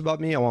say this about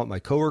me. I want my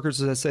coworkers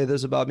to say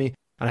this about me.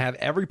 And I have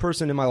every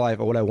person in my life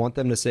what I want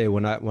them to say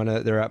when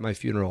they're at my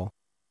funeral.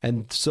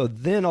 And so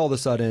then all of a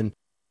sudden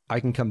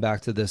I can come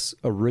back to this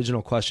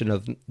original question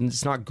of,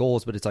 it's not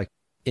goals, but it's like,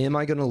 am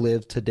I going to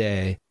live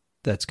today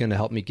that's going to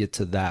help me get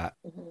to that?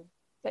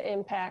 The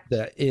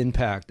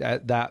impact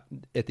at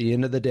the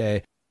end of the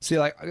day. See,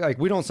 like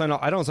we don't sign up.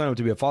 I don't sign up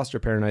to be a foster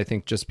parent. I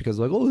think just because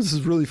like, oh, this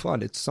is really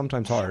fun. It's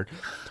sometimes hard.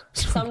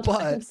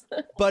 Sometimes,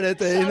 but at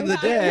the end of the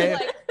day,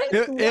 like,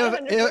 it's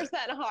 100%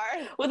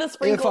 hard with a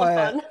sprinkle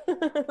of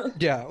fun.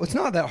 Yeah, it's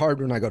not that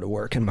hard when I go to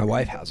work and my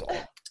wife has all.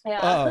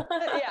 Yeah,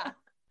 yeah.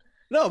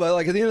 No, but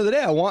like at the end of the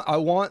day, I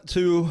want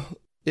to.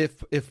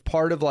 If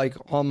part of like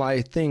on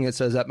my thing it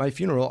says at my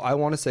funeral, I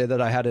want to say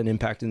that I had an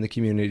impact in the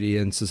community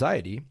and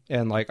society,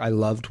 and like I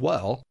loved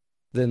well.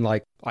 Then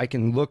like I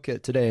can look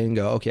at today and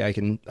go, okay, I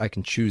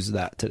can choose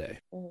that today.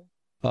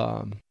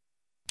 I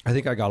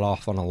think I got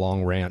off on a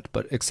long rant,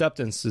 but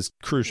acceptance is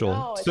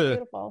crucial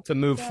to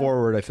move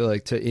forward. I feel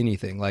like to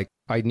anything, like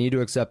I need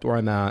to accept where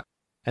I'm at.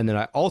 And then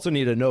I also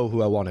need to know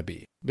who I want to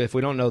be. If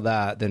we don't know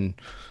that, then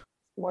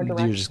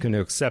you're just going to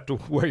accept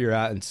where you're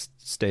at and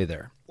stay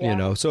there, you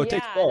know? So it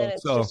takes both.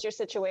 It's just your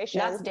situation.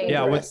 That's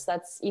dangerous.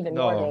 That's even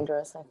more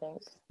dangerous, I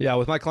think. Yeah.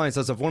 With my clients,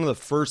 that's one of the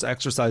first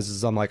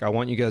exercises. I'm like, I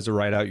want you guys to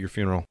write out your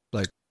funeral,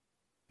 like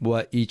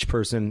what each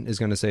person is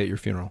going to say at your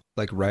funeral,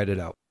 like write it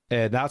out.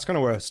 And that's kind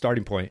of where a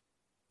starting point.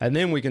 And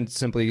then we can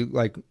simply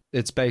like,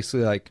 it's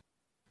basically like,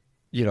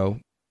 you know,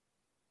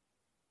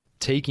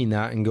 taking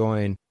that and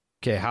going,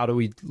 okay, how do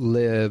we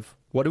live?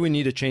 What do we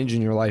need to change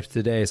in your life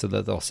today so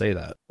that they'll say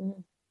that?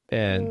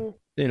 And,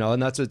 you know,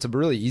 and it's a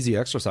really easy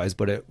exercise,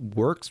 but it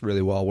works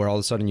really well where all of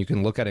a sudden you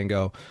can look at it and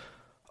go,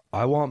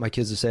 I want my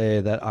kids to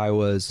say that I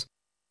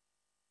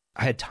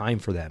had time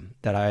for them,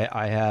 that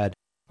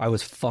I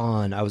was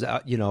fun. I was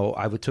out, you know,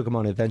 I took them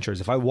on adventures.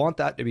 If I want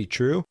that to be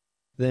true,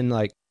 then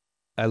like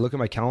I look at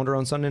my calendar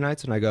on Sunday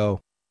nights and I go,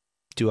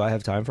 do I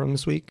have time for them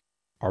this week?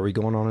 Are we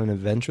going on an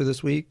adventure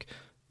this week?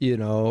 You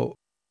know,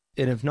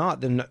 and if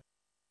not, then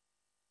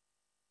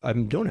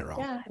I'm doing it wrong.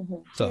 Yeah.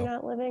 So you're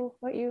not living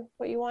what you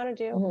want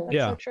to do.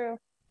 That's so true.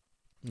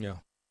 Yeah.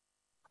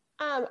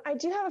 I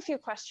do have a few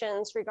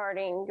questions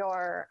regarding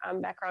your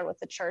background with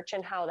the church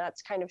and how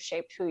that's kind of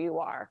shaped who you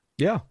are.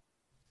 Yeah.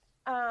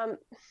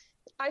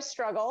 I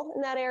struggle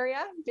in that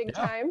area big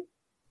time.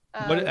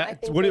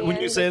 When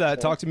you say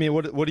that, talk to me.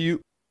 What do you?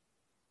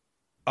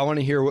 I want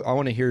to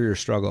hear your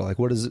struggle. Like,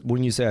 what is it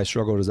when you say I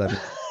struggle? What does that mean?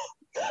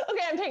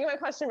 Okay, I'm taking my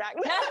question back.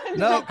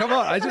 No, come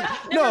on.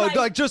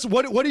 Like just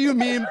what do you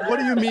mean? What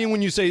do you mean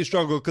when you say you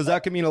struggle? Because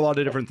that can mean a lot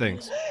of different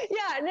things.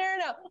 Yeah, no.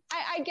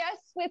 I guess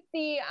with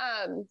the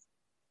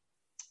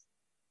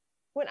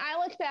when I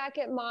look back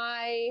at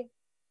my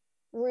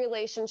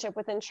relationship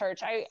within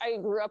church, I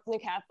grew up in the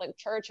Catholic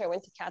Church. I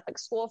went to Catholic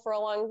school for a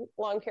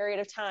long period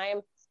of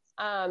time.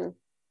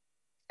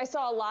 I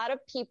saw a lot of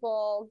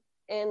people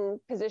in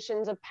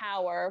positions of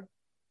power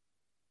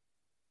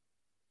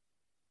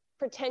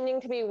pretending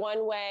to be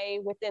one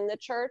way within the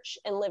church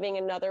and living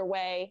another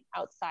way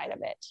outside of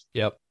it.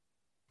 Yep.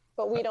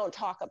 but we don't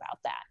talk about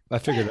that.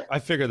 I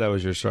figured that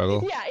was your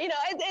struggle. Yeah,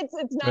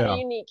 it's not a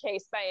unique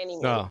case by any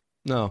means.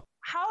 No.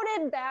 How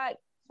did that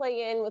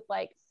play in with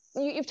like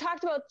you've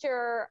talked about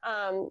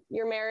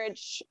your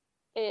marriage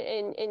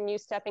and you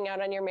stepping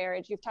out on your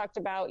marriage. You've talked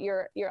about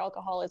your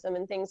alcoholism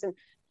and things, and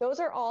those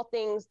are all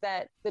things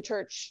that the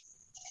church,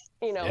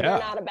 they're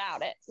not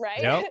about it,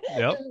 right?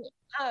 Yep.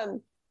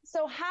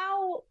 So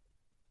how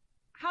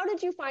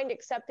did you find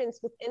acceptance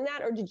within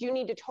that, or did you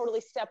need to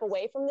totally step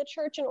away from the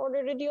church in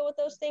order to deal with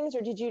those things,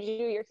 or did you do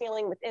your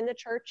healing within the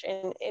church?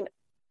 And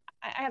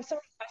I have so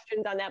many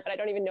questions on that, but I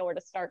don't even know where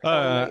to start.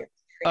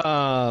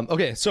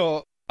 Okay,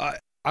 so I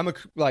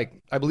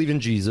believe in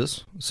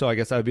Jesus, so I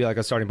guess that would be like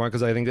a starting point,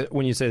 because I think that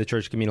when you say the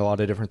church can mean a lot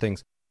of different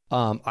things.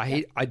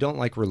 I don't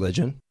like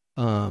religion.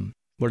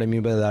 What I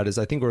mean by that is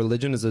I think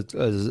religion is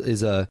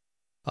a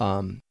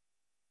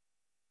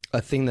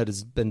thing that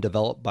has been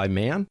developed by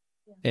man,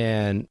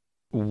 and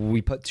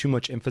we put too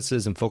much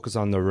emphasis and focus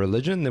on the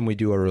religion than we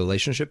do a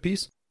relationship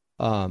piece.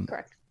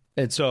 Correct.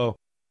 And so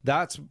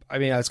that's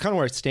kind of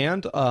where I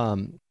stand.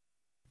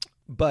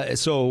 But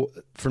so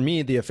for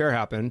me, the affair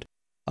happened.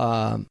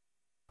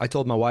 I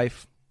told my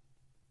wife,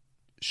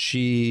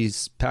 she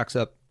packs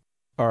up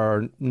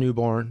our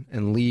newborn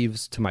and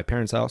leaves to my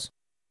parents' house.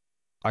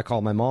 I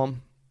call my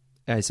mom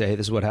and I say, hey,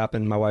 this is what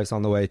happened. My wife's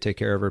on the way. Take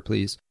care of her,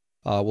 please.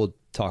 We'll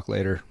talk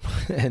later.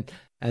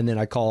 And then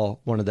I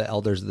call one of the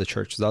elders of the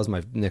church. So that was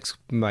my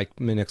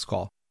next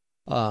call.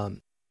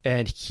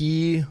 And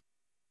he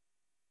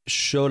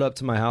showed up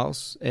to my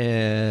house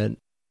and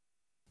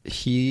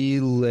he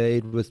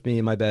laid with me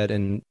in my bed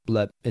and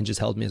just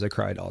held me as I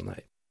cried all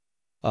night.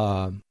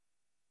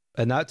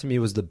 And that to me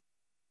was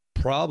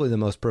probably the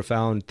most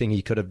profound thing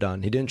he could have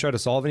done. He didn't try to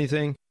solve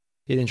anything.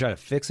 He didn't try to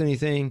fix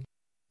anything.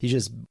 He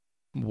just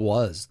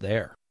was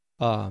there.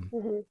 And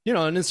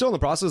then still in the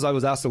process, I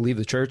was asked to leave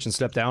the church and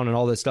step down and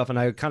all this stuff. And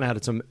I kind of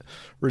had some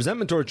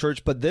resentment toward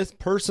church, but this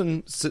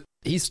person,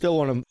 he's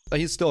still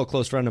a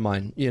close friend of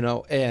mine,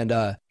 and,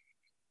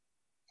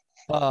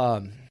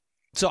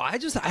 so I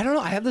don't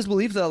know. I have this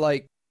belief that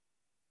like,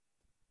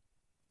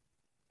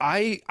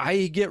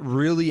 I get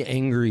really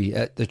angry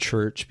at the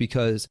church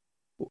because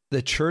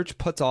the church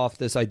puts off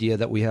this idea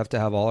that we have to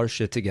have all our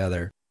shit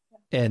together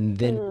and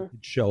then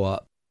show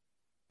up.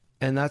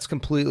 And that's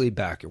completely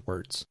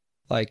backwards.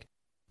 Like,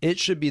 it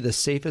should be the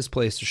safest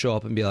place to show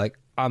up and be like,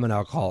 I'm an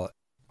alcoholic.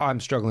 I'm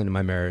struggling in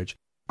my marriage.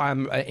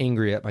 I'm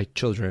angry at my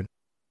children.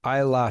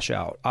 I lash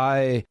out.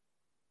 I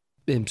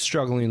am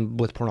struggling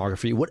with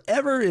pornography.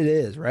 Whatever it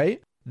is,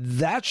 right?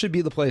 That should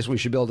be the place we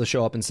should be able to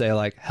show up and say,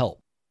 like, help.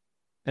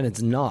 And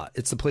it's not.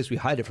 It's the place we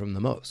hide it from the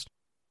most.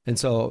 And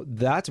so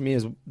that to me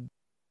is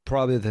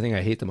probably the thing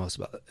I hate the most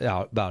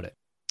about it.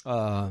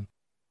 But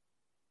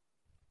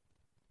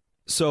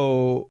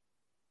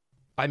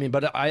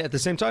I at the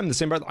same time,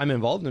 I'm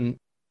involved in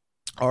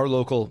our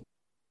local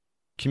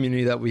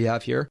community that we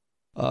have here.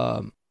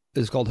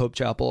 Is called Hope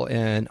Chapel,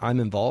 and I'm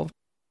involved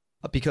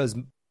because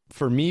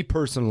for me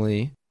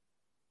personally,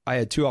 I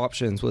had two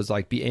options: was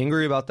like be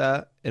angry about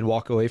that and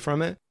walk away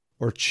from it,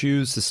 or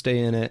choose to stay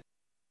in it.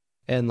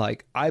 And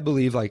like I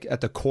believe, like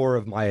at the core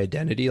of my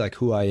identity, like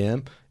who I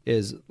am,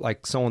 is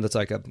like someone that's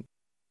like a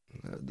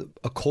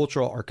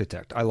cultural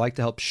architect. I like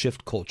to help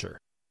shift culture.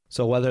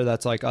 So whether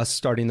that's like us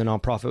starting the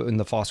nonprofit in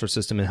the foster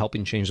system and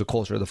helping change the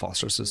culture of the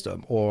foster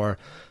system or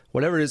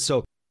whatever it is.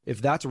 So if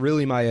that's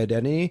really my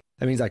identity,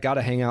 that means I got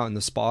to hang out in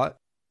the spot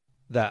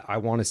that I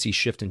want to see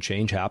shift and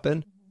change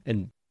happen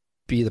and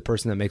be the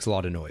person that makes a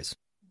lot of noise.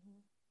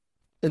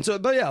 And so,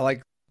 but yeah,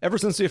 like ever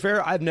since the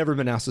affair, I've never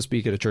been asked to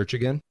speak at a church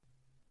again.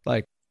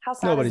 Like how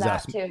sad nobody's is that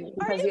asked me. too?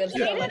 Because you have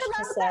so much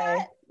to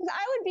say.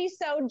 I would be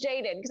so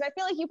jaded because I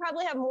feel like you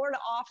probably have more to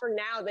offer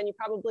now than you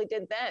probably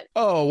did then.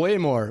 Oh, way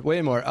more.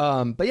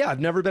 But yeah,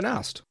 I've never been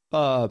asked.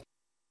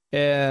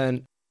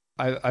 And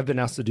I've been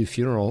asked to do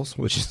funerals,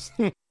 which is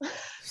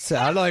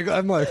sad.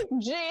 I'm like,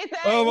 gee,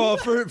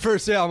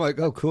 first day, I'm like,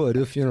 oh, cool, I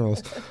do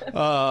funerals.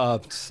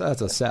 That's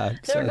a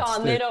sad. They're gone.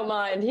 Thing. They don't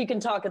mind. He can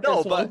talk at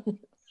this one.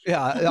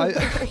 Yeah,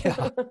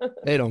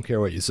 they don't care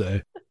what you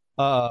say.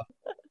 But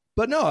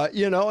no,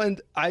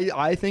 and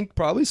I think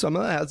probably some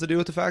of that has to do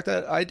with the fact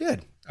that I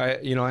did. I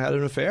had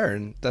an affair,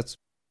 and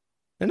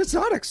it's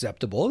not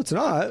acceptable. It's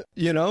not,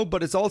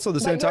 but it's also the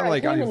same time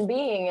like human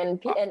being,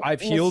 and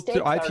I've healed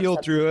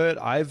through it.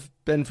 I've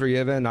been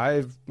forgiven.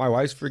 My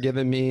wife's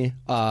forgiven me.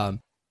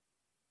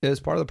 It's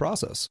part of the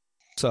process.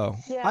 So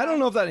yeah. I don't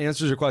know if that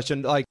answers your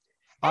question. Like,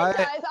 I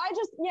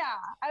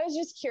was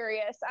just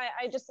curious.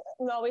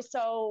 I'm always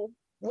so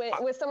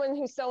with someone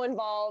who's so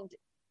involved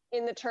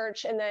in the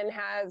church and then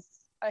has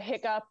a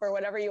hiccup or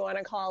whatever you want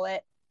to call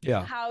it.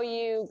 Yeah. How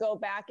you go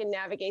back and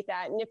navigate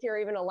that. And if you're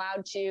even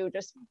allowed to,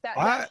 just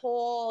that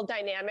whole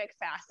dynamic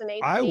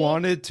fascinates me. I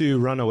wanted to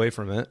run away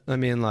from it. I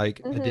mean,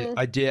 like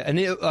I did. And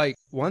it like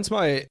once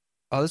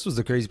this was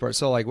the crazy part.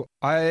 So like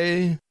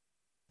I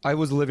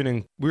was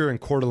we were in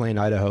Coeur d'Alene,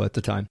 Idaho at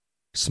the time,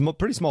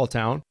 pretty small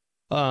town.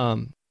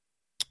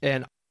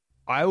 And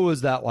I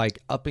was that like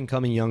up and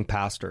coming young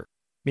pastor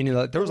Meaning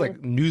like there was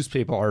like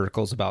newspaper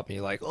articles about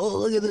me, like, oh,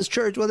 look at this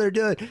church, what they're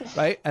doing,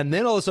 right? And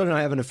then all of a sudden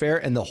I have an affair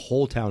and the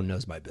whole town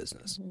knows my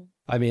business.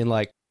 I mean,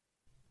 like,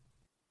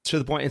 to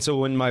the point. And so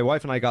when my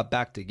wife and I got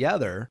back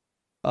together,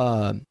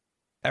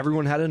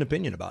 everyone had an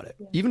opinion about it,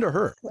 even to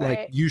her. Right.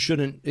 Like, you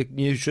shouldn't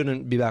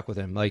be back with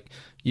him. Like,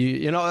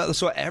 you know,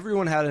 so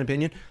everyone had an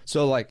opinion.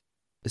 So like,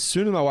 as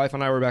soon as my wife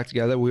and I were back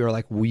together, we were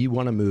like, we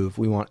want to move.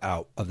 We want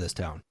out of this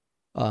town.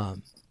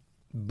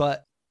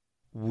 But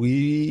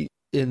we,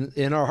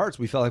 in our hearts,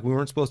 we felt like we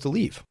weren't supposed to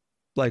leave.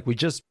 Like we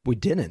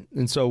didn't.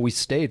 And so we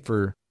stayed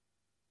for,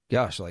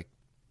 gosh, like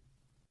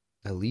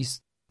at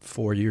least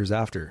 4 years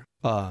after.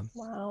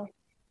 Wow.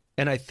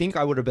 And I think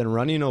I would have been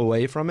running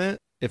away from it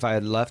if I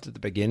had left at the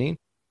beginning.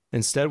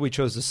 Instead, we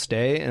chose to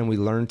stay, and we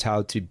learned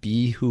how to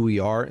be who we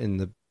are in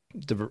the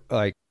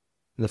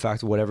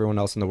fact of what everyone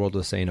else in the world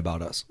was saying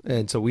about us.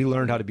 And so we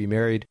learned how to be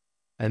married.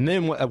 And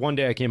then one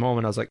day I came home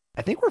and I was like,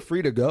 I think we're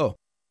free to go.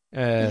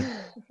 And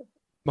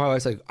my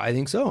wife's like, I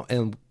think so.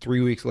 And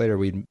 3 weeks later,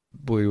 we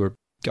were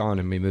gone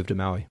and we moved to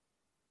Maui.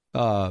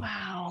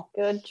 Wow.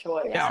 Good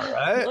choice. Yeah,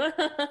 right? I love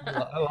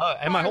it.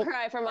 And my whole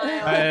cry for my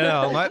I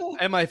know.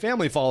 My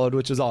family followed,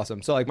 which is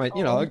awesome. So like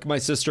like my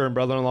sister and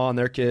brother-in-law and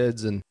their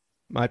kids and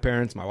my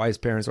parents, my wife's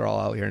parents are all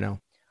out here now.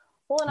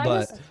 Well, and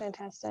that's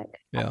fantastic.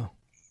 Yeah.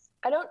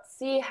 I don't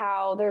see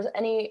how there's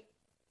any,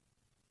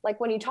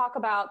 like when you talk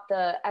about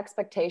the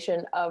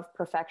expectation of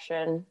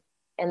perfection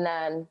and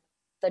then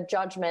the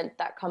judgment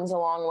that comes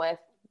along with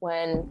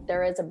when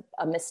there is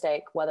a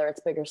mistake, whether it's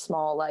big or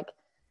small, like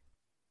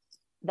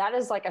that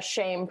is like a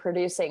shame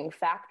producing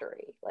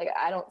factory. Like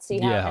I don't see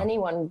how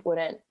anyone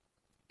wouldn't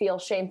feel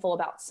shameful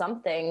about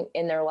something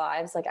in their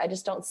lives. Like I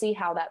just don't see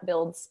how that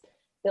builds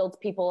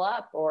people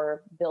up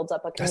or builds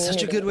up a community.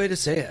 That's such a good way to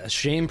say it. A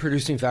shame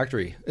producing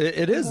factory.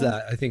 It is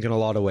that, I think, in a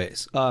lot of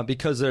ways,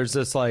 because there's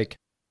this like,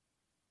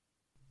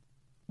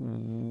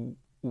 when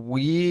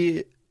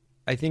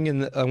I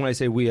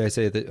say we, I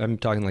say that I'm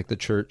talking like the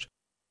church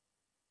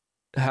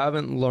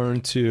haven't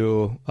learned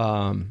to,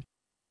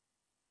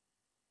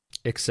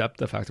 accept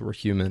the fact that we're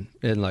human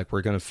and like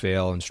we're going to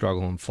fail and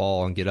struggle and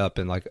fall and get up.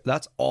 And like,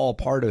 that's all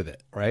part of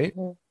it. Right.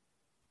 Mm-hmm.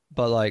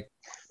 But like,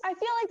 I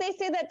feel like they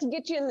say that to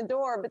get you in the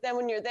door, but then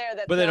when you're there,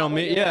 but they don't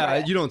mean,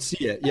 you don't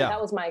see it. Yeah.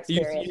 That was my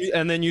experience.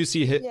 And then you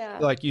see,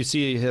 you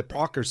see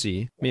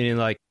hypocrisy, meaning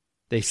like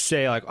they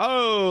say like,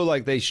 oh,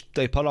 like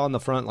they put on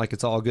the front, like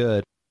it's all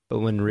good. But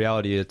when in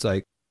reality, it's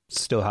like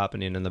still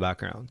happening in the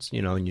backgrounds,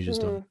 you know, and you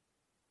just don't.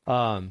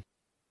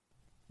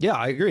 Yeah,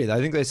 I agree. I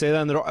think they say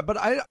that in the door, but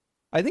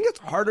I think it's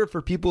harder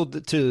for people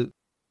to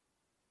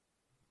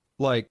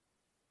like,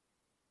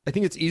 I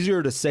think it's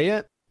easier to say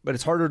it, but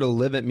it's harder to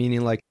live it,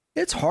 meaning like,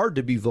 it's hard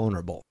to be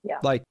vulnerable. Yeah.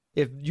 Like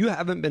if you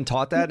haven't been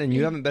taught that and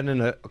you haven't been in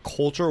a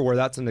culture where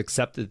that's an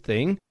accepted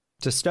thing,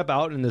 to step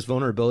out in this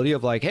vulnerability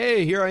of like,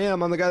 hey, here I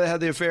am. I'm the guy that had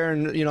the affair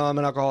and, you know, I'm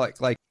an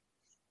alcoholic. Like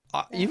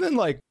even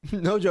like,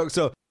 no joke.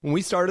 So when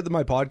we started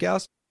my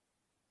podcast,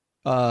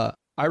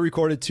 I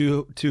recorded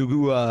two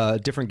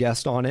different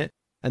guests on it.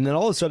 And then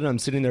all of a sudden I'm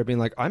sitting there being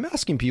like, I'm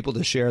asking people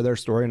to share their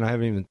story and I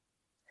haven't even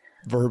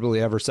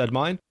verbally ever said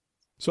mine.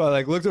 So I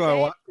like looked at my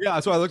wife.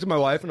 Yeah. So I looked at my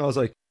wife and I was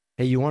like,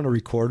 hey, you want to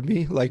record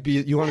me? Like,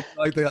 you want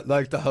to be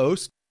like the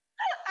host?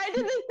 I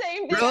did the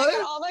same thing. Really? I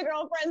got all my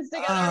girlfriends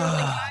together. I was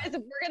like, guys,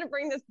 if we're gonna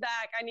bring this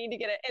back, I need to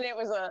get it. And it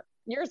was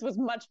yours was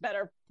much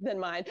better than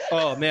mine.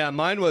 Oh man,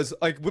 mine was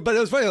like, but it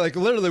was funny. Like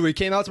literally, we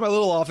came out to my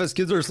little office.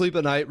 Kids were asleep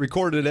at night.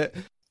 Recorded it.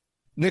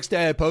 Next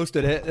day, I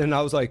posted it, and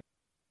I was like,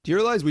 do you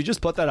realize we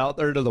just put that out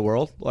there to the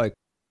world? Like,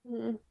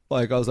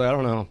 like I was like, I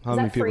don't know how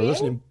many people are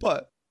listening,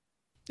 but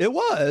it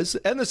was.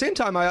 And at the same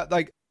time, I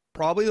like.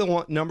 Probably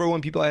the number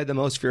one people I had the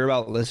most fear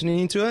about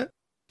listening to it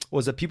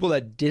was the people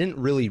that didn't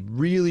really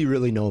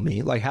know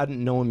me, like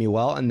hadn't known me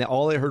well. And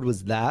all I heard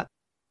was that.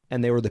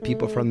 And they were the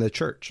people from the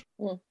church.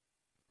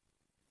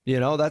 You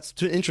know, that's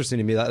too interesting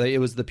to me. That it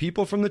was the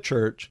people from the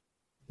church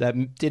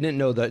that didn't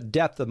know the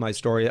depth of my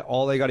story.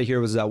 All they got to hear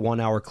was that 1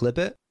 hour clip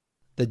it.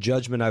 The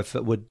judgment I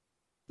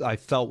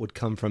felt would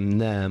come from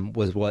them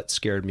was what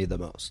scared me the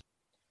most.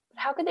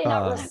 How could they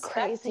not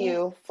respect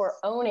you for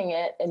owning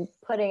it and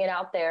putting it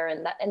out there?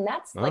 And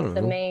that's like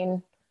the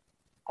main,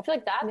 I feel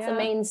like that's the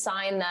main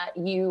sign that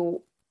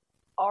you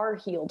are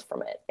healed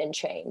from it and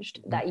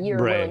changed, that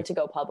you're willing to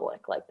go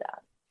public like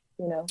that,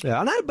 you know?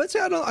 Yeah. And I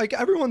don't like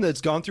everyone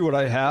that's gone through what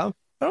I have.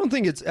 I don't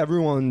think it's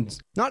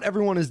not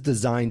everyone is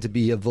designed to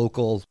be a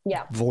vocal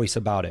voice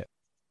about it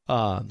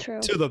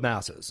to the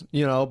masses,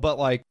 you know, but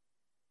like,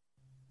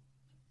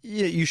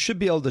 you should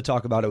be able to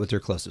talk about it with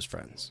your closest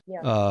friends.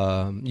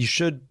 Yeah.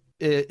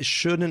 It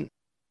shouldn't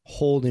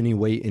hold any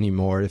weight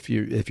anymore if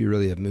you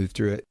really have moved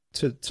through it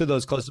to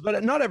those closest.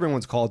 But not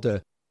everyone's called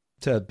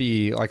to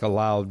be like a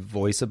loud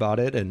voice about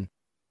it, and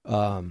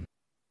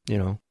you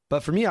know.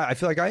 But for me, I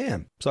feel like I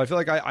am. So I feel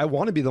like I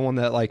want to be the one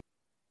that like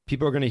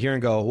people are going to hear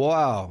and go,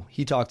 "Wow,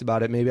 he talked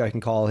about it. Maybe I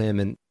can call him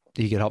and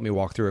he can help me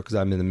walk through it because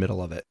I'm in the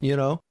middle of it." You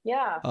know?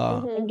 Yeah.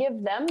 And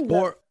give them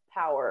the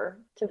power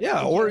to.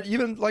 Yeah, or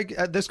even like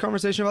at this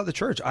conversation about the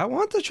church, I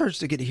want the church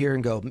to get here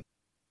and go,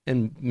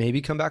 and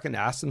maybe come back and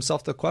ask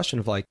themselves the question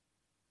of like,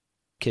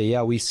 okay,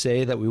 yeah, we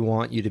say that we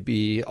want you to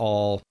be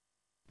all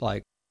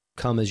like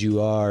come as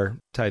you are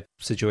type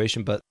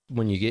situation, but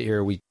when you get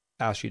here, we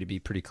ask you to be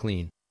pretty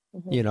clean.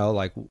 You know,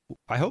 like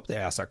I hope they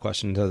ask that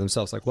question to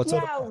themselves, like, what's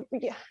up?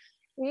 Yeah,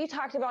 we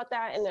talked about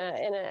that in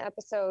an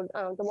episode,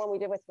 the one we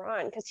did with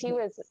Ron, because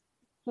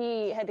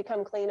he had to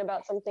come clean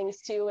about some things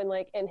too, and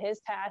like in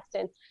his past,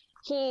 and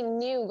he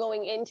knew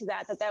going into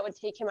that would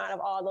take him out of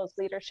all those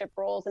leadership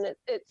roles. And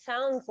it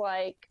sounds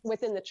like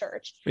within the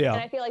church. Yeah.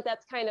 And I feel like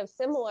that's kind of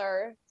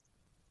similar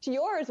to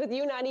yours, with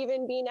you not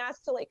even being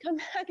asked to like come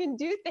back and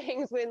do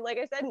things when, like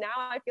I said, now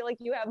I feel like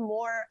you have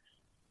more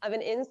of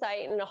an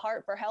insight and a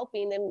heart for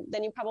helping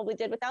than you probably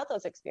did without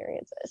those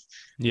experiences.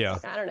 Yeah.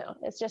 I don't know.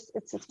 It's just,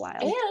 it's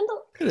wild. And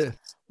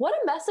what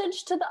a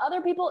message to the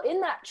other people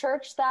in that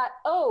church that,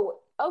 oh,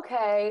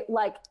 okay,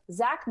 like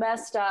Zach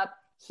messed up.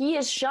 He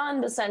is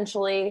shunned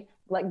essentially,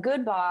 like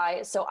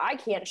goodbye. So I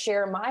can't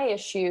share my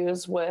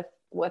issues with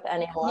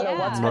anyone or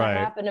what's going to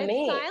happen to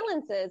me. It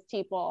silences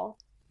people.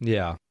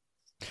 Yeah.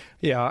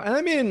 Yeah. And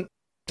I mean,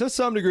 to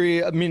some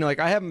degree, I mean, like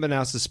I haven't been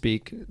asked to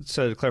speak,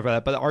 so to clarify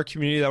that, but our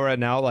community that we're at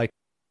now, like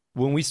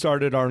when we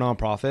started our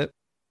nonprofit,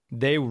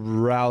 they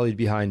rallied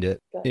behind it.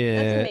 That's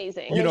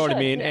amazing. You know what I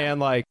mean?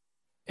 Yeah.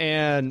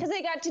 And because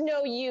they got to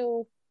know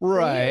you.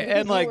 Right.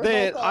 And like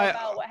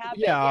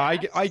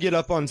I get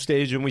up on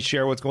stage and we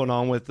share what's going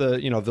on with the,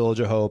 Village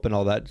of Hope and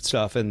all that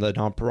stuff and the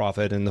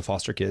nonprofit and the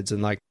foster kids.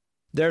 And like,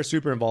 they're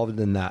super involved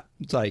in that.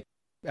 It's like,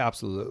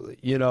 absolutely,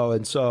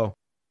 and so,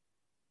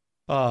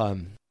 yeah,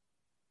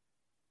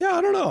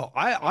 I don't know.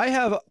 I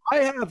have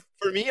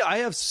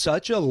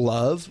such a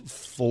love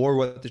for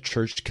what the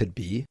church could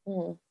be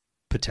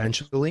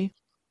potentially,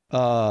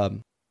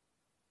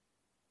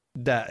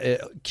 that it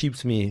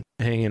keeps me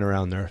hanging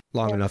around there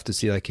long enough to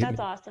see like, that's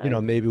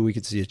awesome. Maybe we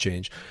could see a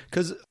change.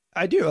 Cause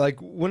I do like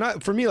when I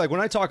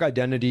talk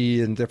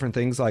identity and different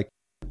things, like,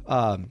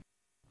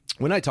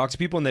 when I talk to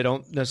people and they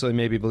don't necessarily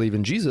maybe believe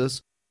in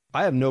Jesus,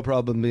 I have no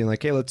problem being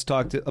like, hey, let's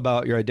talk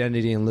about your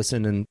identity and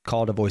listen and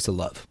call it a voice of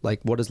love. Like,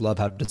 what does love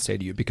have to say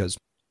to you? Because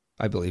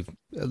I believe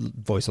a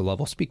voice of love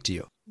will speak to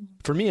you.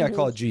 For me, I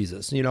call it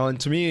Jesus, and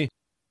to me,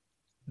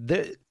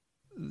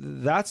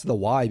 that's the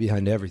why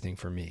behind everything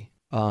for me.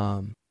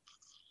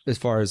 As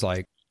far as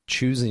like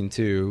choosing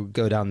to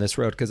go down this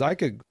road, because I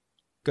could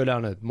go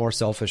down a more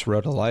selfish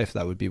road of life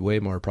that would be way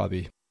more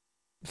probably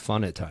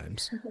fun at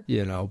times,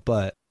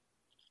 but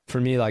for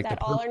me, like that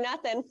all or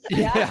nothing.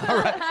 Yeah,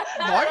 right.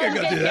 Well, I could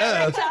go do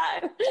that.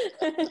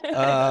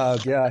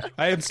 Yeah,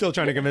 I am still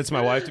trying to convince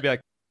my wife to be like,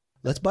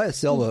 let's buy a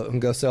sailboat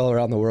and go sail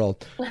around the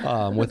world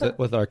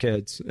with our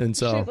kids. And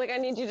so she's like, I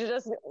need you to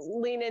just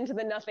lean into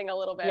the nothing a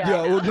little bit.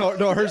 Yeah, well,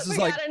 no, hers is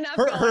like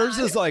hers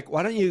is like,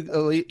 why don't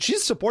you? She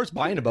supports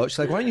buying a boat. She's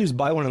like, why don't you just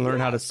buy one and learn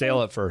how to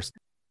sail it first?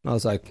 And I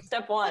was like,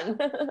 step one.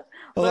 I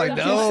was like,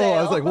 no.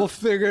 I was like, we'll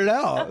figure it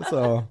out.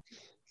 So.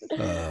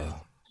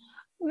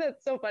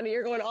 That's so funny.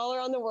 You're going all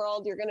around the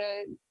world. You're going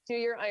to do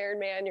your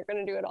Ironman. You're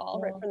going to do it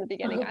all right from the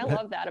beginning. I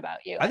love that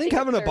about you. I think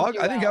having a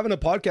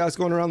podcast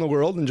going around the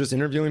world and just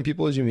interviewing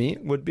people as you meet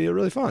would be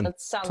really fun.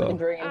 That sounds like a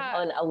dream,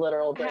 a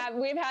literal dream.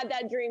 We've had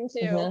that dream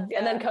too. Yeah.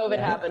 And then COVID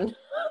happened.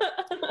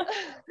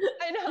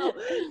 I know.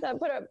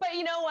 But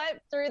you know what?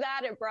 Through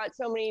that, it brought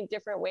so many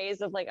different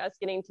ways of like us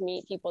getting to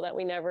meet people that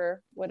we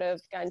never would have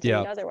gotten to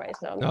meet otherwise.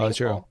 So that's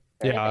true.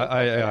 Yeah,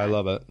 I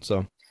love it.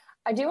 So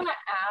I do want to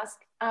ask,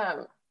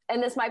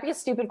 and this might be a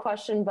stupid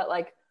question, but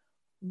like,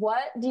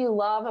 what do you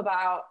love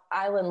about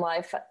island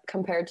life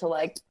compared to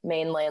like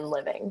mainland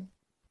living?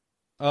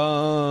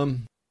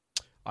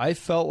 I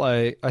felt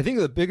like, I think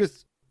the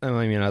biggest, I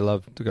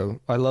love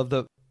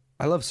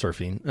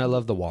surfing. I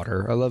love the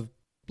water. I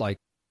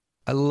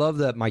love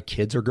that my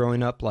kids are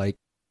growing up like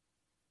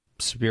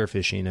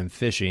spearfishing and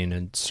fishing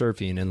and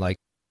surfing, and like,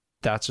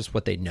 that's just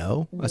what they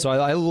know. Mm-hmm. So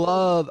I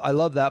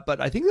love that.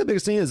 But I think the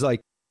biggest thing is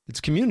like,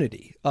 it's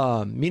community,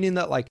 meaning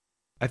that like,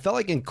 I felt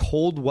like in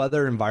cold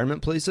weather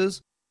environment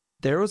places,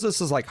 there was this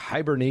like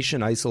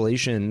hibernation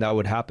isolation that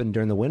would happen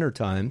during the winter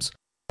times.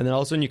 And then all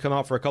of a sudden you come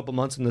out for a couple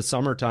months in the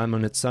summertime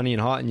when it's sunny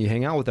and hot and you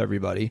hang out with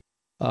everybody.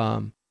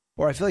 Or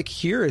I feel like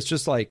here it's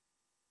just like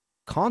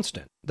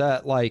constant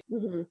that like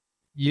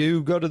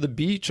you go to the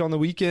beach on the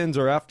weekends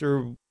or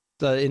after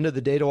the end of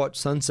the day to watch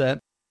sunset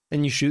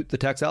and you shoot the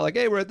text out like,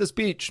 hey, we're at this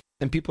beach,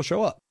 and people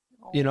show up,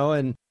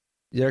 and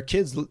their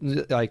kids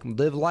like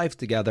live life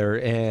together.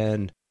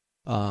 And,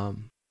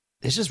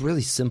 it's just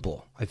really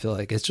simple. I feel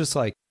like it's just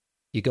like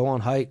you go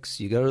on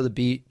hikes, you go to the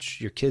beach,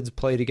 your kids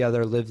play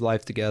together, live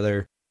life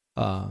together.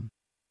 And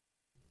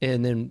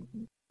then,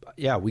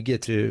 we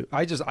get to,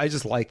 I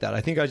just like that.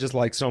 I think I just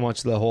like so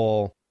much the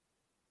whole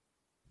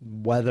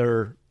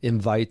weather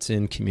invites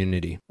in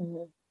community.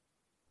 Mm-hmm.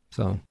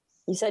 So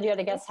you said you had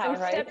a guest house,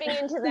 right? I'm stepping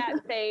into that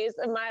phase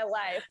of my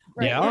life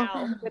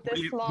now with this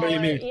smaller,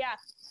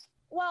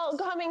 Well,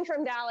 coming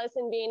from Dallas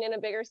and being in a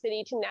bigger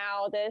city to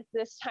now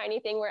this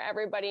tiny thing where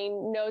everybody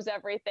knows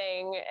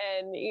everything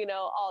and,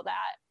 all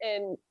that.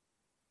 And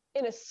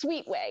in a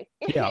sweet way,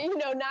 Yeah.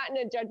 Not in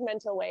a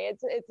judgmental way.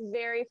 It's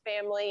very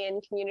family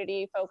and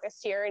community focused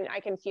here. And I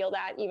can feel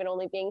that even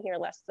only being here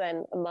less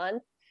than a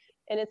month.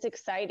 And it's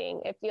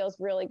exciting. It feels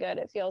really good.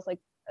 It feels like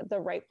the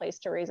right place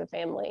to raise a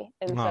family.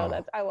 And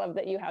so I love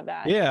that you have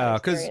that. Yeah.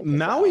 Cause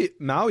Maui,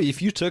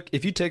 if you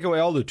take away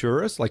all the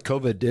tourists like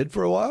COVID did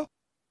for a while,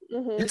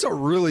 it's a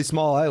really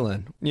small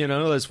island,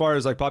 as far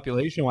as like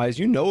population wise,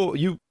 you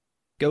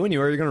go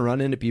anywhere, you're going to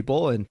run into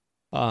people. And,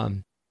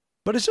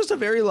 but it's just a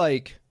very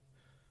like,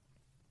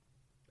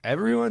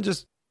 everyone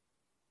just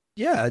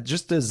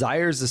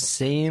desires the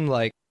same,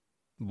 like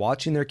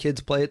watching their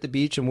kids play at the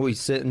beach, and we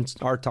sit in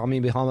our Tommy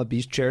Bahama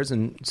beach chairs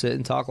and sit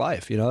and talk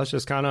life. It's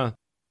just kind of,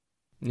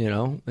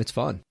 it's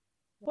fun.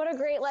 What a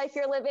great life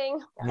you're living.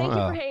 Thank you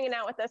for hanging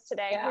out with us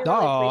today. Yeah. Really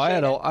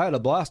I had a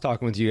blast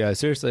talking with you guys.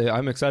 Seriously,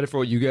 I'm excited for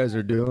what you guys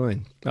are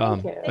doing.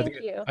 Thank you. I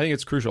think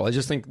it's crucial. I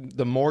just think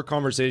the more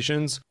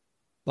conversations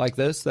like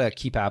this that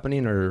keep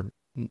happening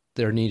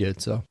they're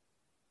needed. So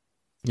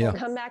yeah.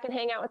 Come back and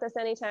hang out with us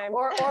anytime.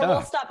 Or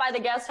we'll stop by the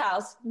guest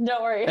house.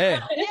 Don't worry.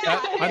 Hey,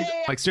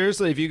 like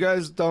seriously, if you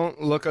guys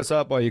don't look us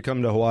up while you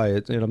come to Hawaii,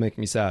 it'll make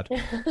me sad.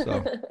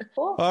 So,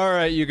 cool. All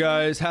right, you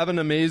guys have an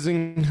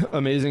amazing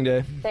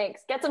day.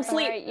 Thanks. Get some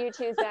sleep. All right, you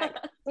too, Zach.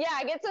 Yeah,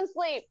 get some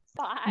sleep.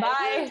 Bye.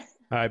 Bye.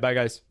 All right, bye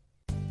guys.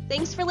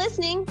 Thanks for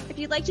listening. If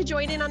you'd like to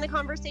join in on the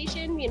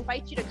conversation, we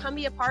invite you to come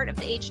be a part of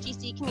the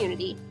HTC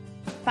community.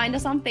 Find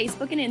us on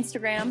Facebook and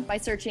Instagram by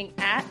searching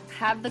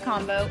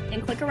 @HaveTheConvo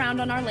and click around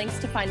on our links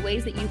to find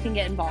ways that you can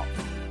get involved.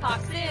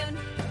 Talk soon.